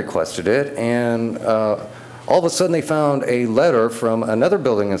again requested it, and all of a sudden they found a letter from another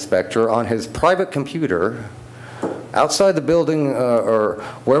building inspector on his private computer outside the building or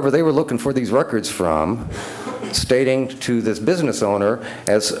wherever they were looking for these records from, stating to this business owner,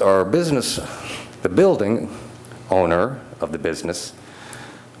 as our business, the building owner of the business,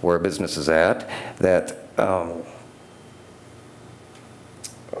 where a business is at, that,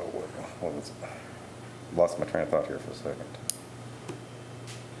 lost my train of thought here for a second.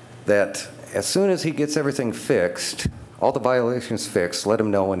 That as soon as he gets everything fixed, all the violations fixed, let him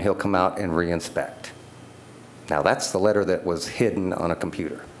know and he'll come out and re-inspect. Now that's the letter that was hidden on a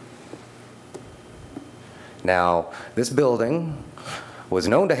computer. Now, this building was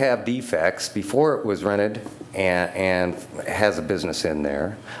known to have defects before it was rented and has a business in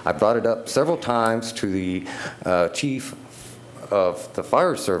there. I brought it up several times to the chief of the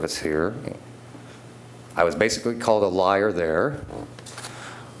fire service here. I was basically called a liar there.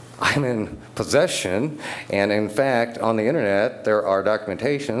 I'm in possession, and in fact, on the internet, there are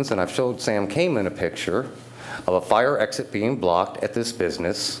documentations, and I've showed Sam Kamen a picture of a fire exit being blocked at this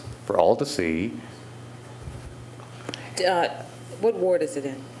business for all to see. What ward is it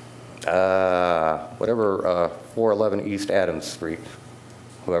in? Whatever, 411 East Adams Street,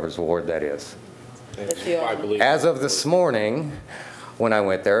 whoever's ward that is. I believe. As of this morning, when I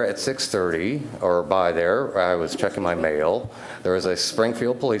went there at 6:30, or by there, I was checking my mail. There was a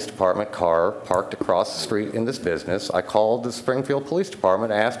Springfield Police Department car parked across the street in this business. I called the Springfield Police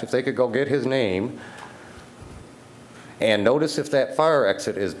Department, asked if they could go get his name, and notice if that fire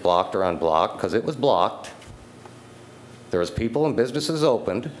exit is blocked or unblocked, because it was blocked. There was people and businesses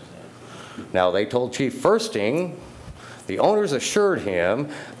opened. Now, they told Chief Firsting, the owners assured him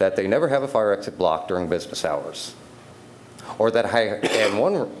that they never have a fire exit blocked during business hours. Or that I, in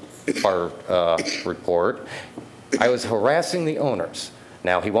one report, I was harassing the owners.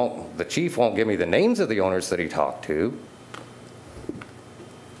 Now, the chief won't give me the names of the owners that he talked to.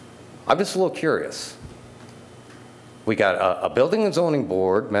 I'm just a little curious. We got a building and zoning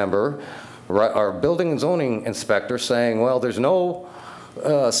board member, our building and zoning inspector saying, well, there's no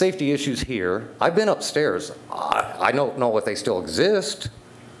safety issues here. I've been upstairs. I don't know if they still exist.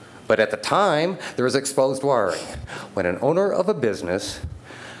 But at the time, there was exposed wiring. When an owner of a business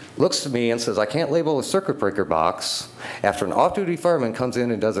looks to me and says, I can't label a circuit breaker box, after an off-duty fireman comes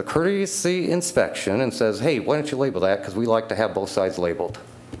in and does a courtesy inspection and says, hey, why don't you label that, because we like to have both sides labeled.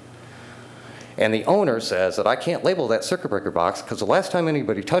 And the owner says that I can't label that circuit breaker box because the last time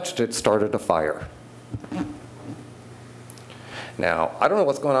anybody touched it started a fire. Now, I don't know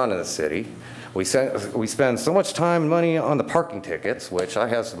what's going on in the city. We spend so much time and money on the parking tickets, which I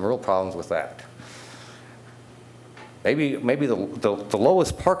have some real problems with that. Maybe the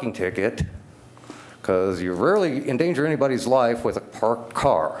lowest parking ticket, because you rarely endanger anybody's life with a parked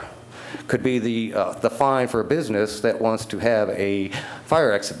car, could be the fine for a business that wants to have a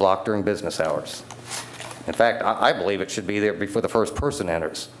fire exit block during business hours. In fact, I believe it should be there before the first person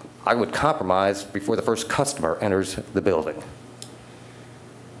enters. I would compromise before the first customer enters the building.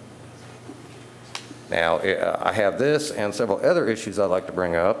 Now, I have this and several other issues I'd like to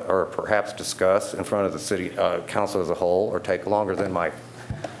bring up or perhaps discuss in front of the city council as a whole, or take longer than my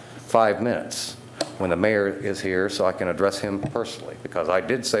 5 minutes when the mayor is here, so I can address him personally, because I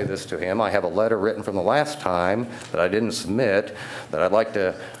did say this to him. I have a letter written from the last time that I didn't submit that I'd like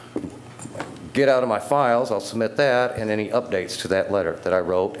to get out of my files. I'll submit that and any updates to that letter that I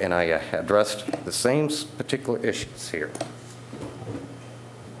wrote, and I addressed the same particular issues here.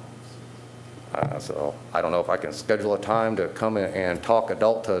 So I don't know if I can schedule a time to come in and talk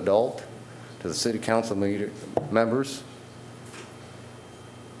adult to adult to the city council members,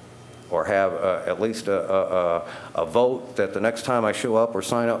 or have at least a vote that the next time I show up or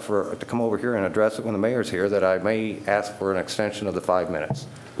sign up to come over here and address it when the mayor's here, that I may ask for an extension of the 5 minutes.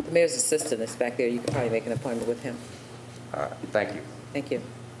 The mayor's assistant is back there. You could probably make an appointment with him. All right, thank you. Thank you.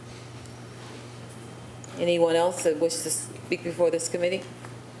 Anyone else that wishes to speak before this committee?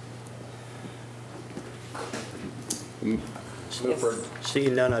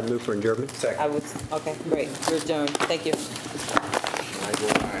 Seeing none, I'd move for adjournment. I would, okay, great. We're adjourned. Thank you.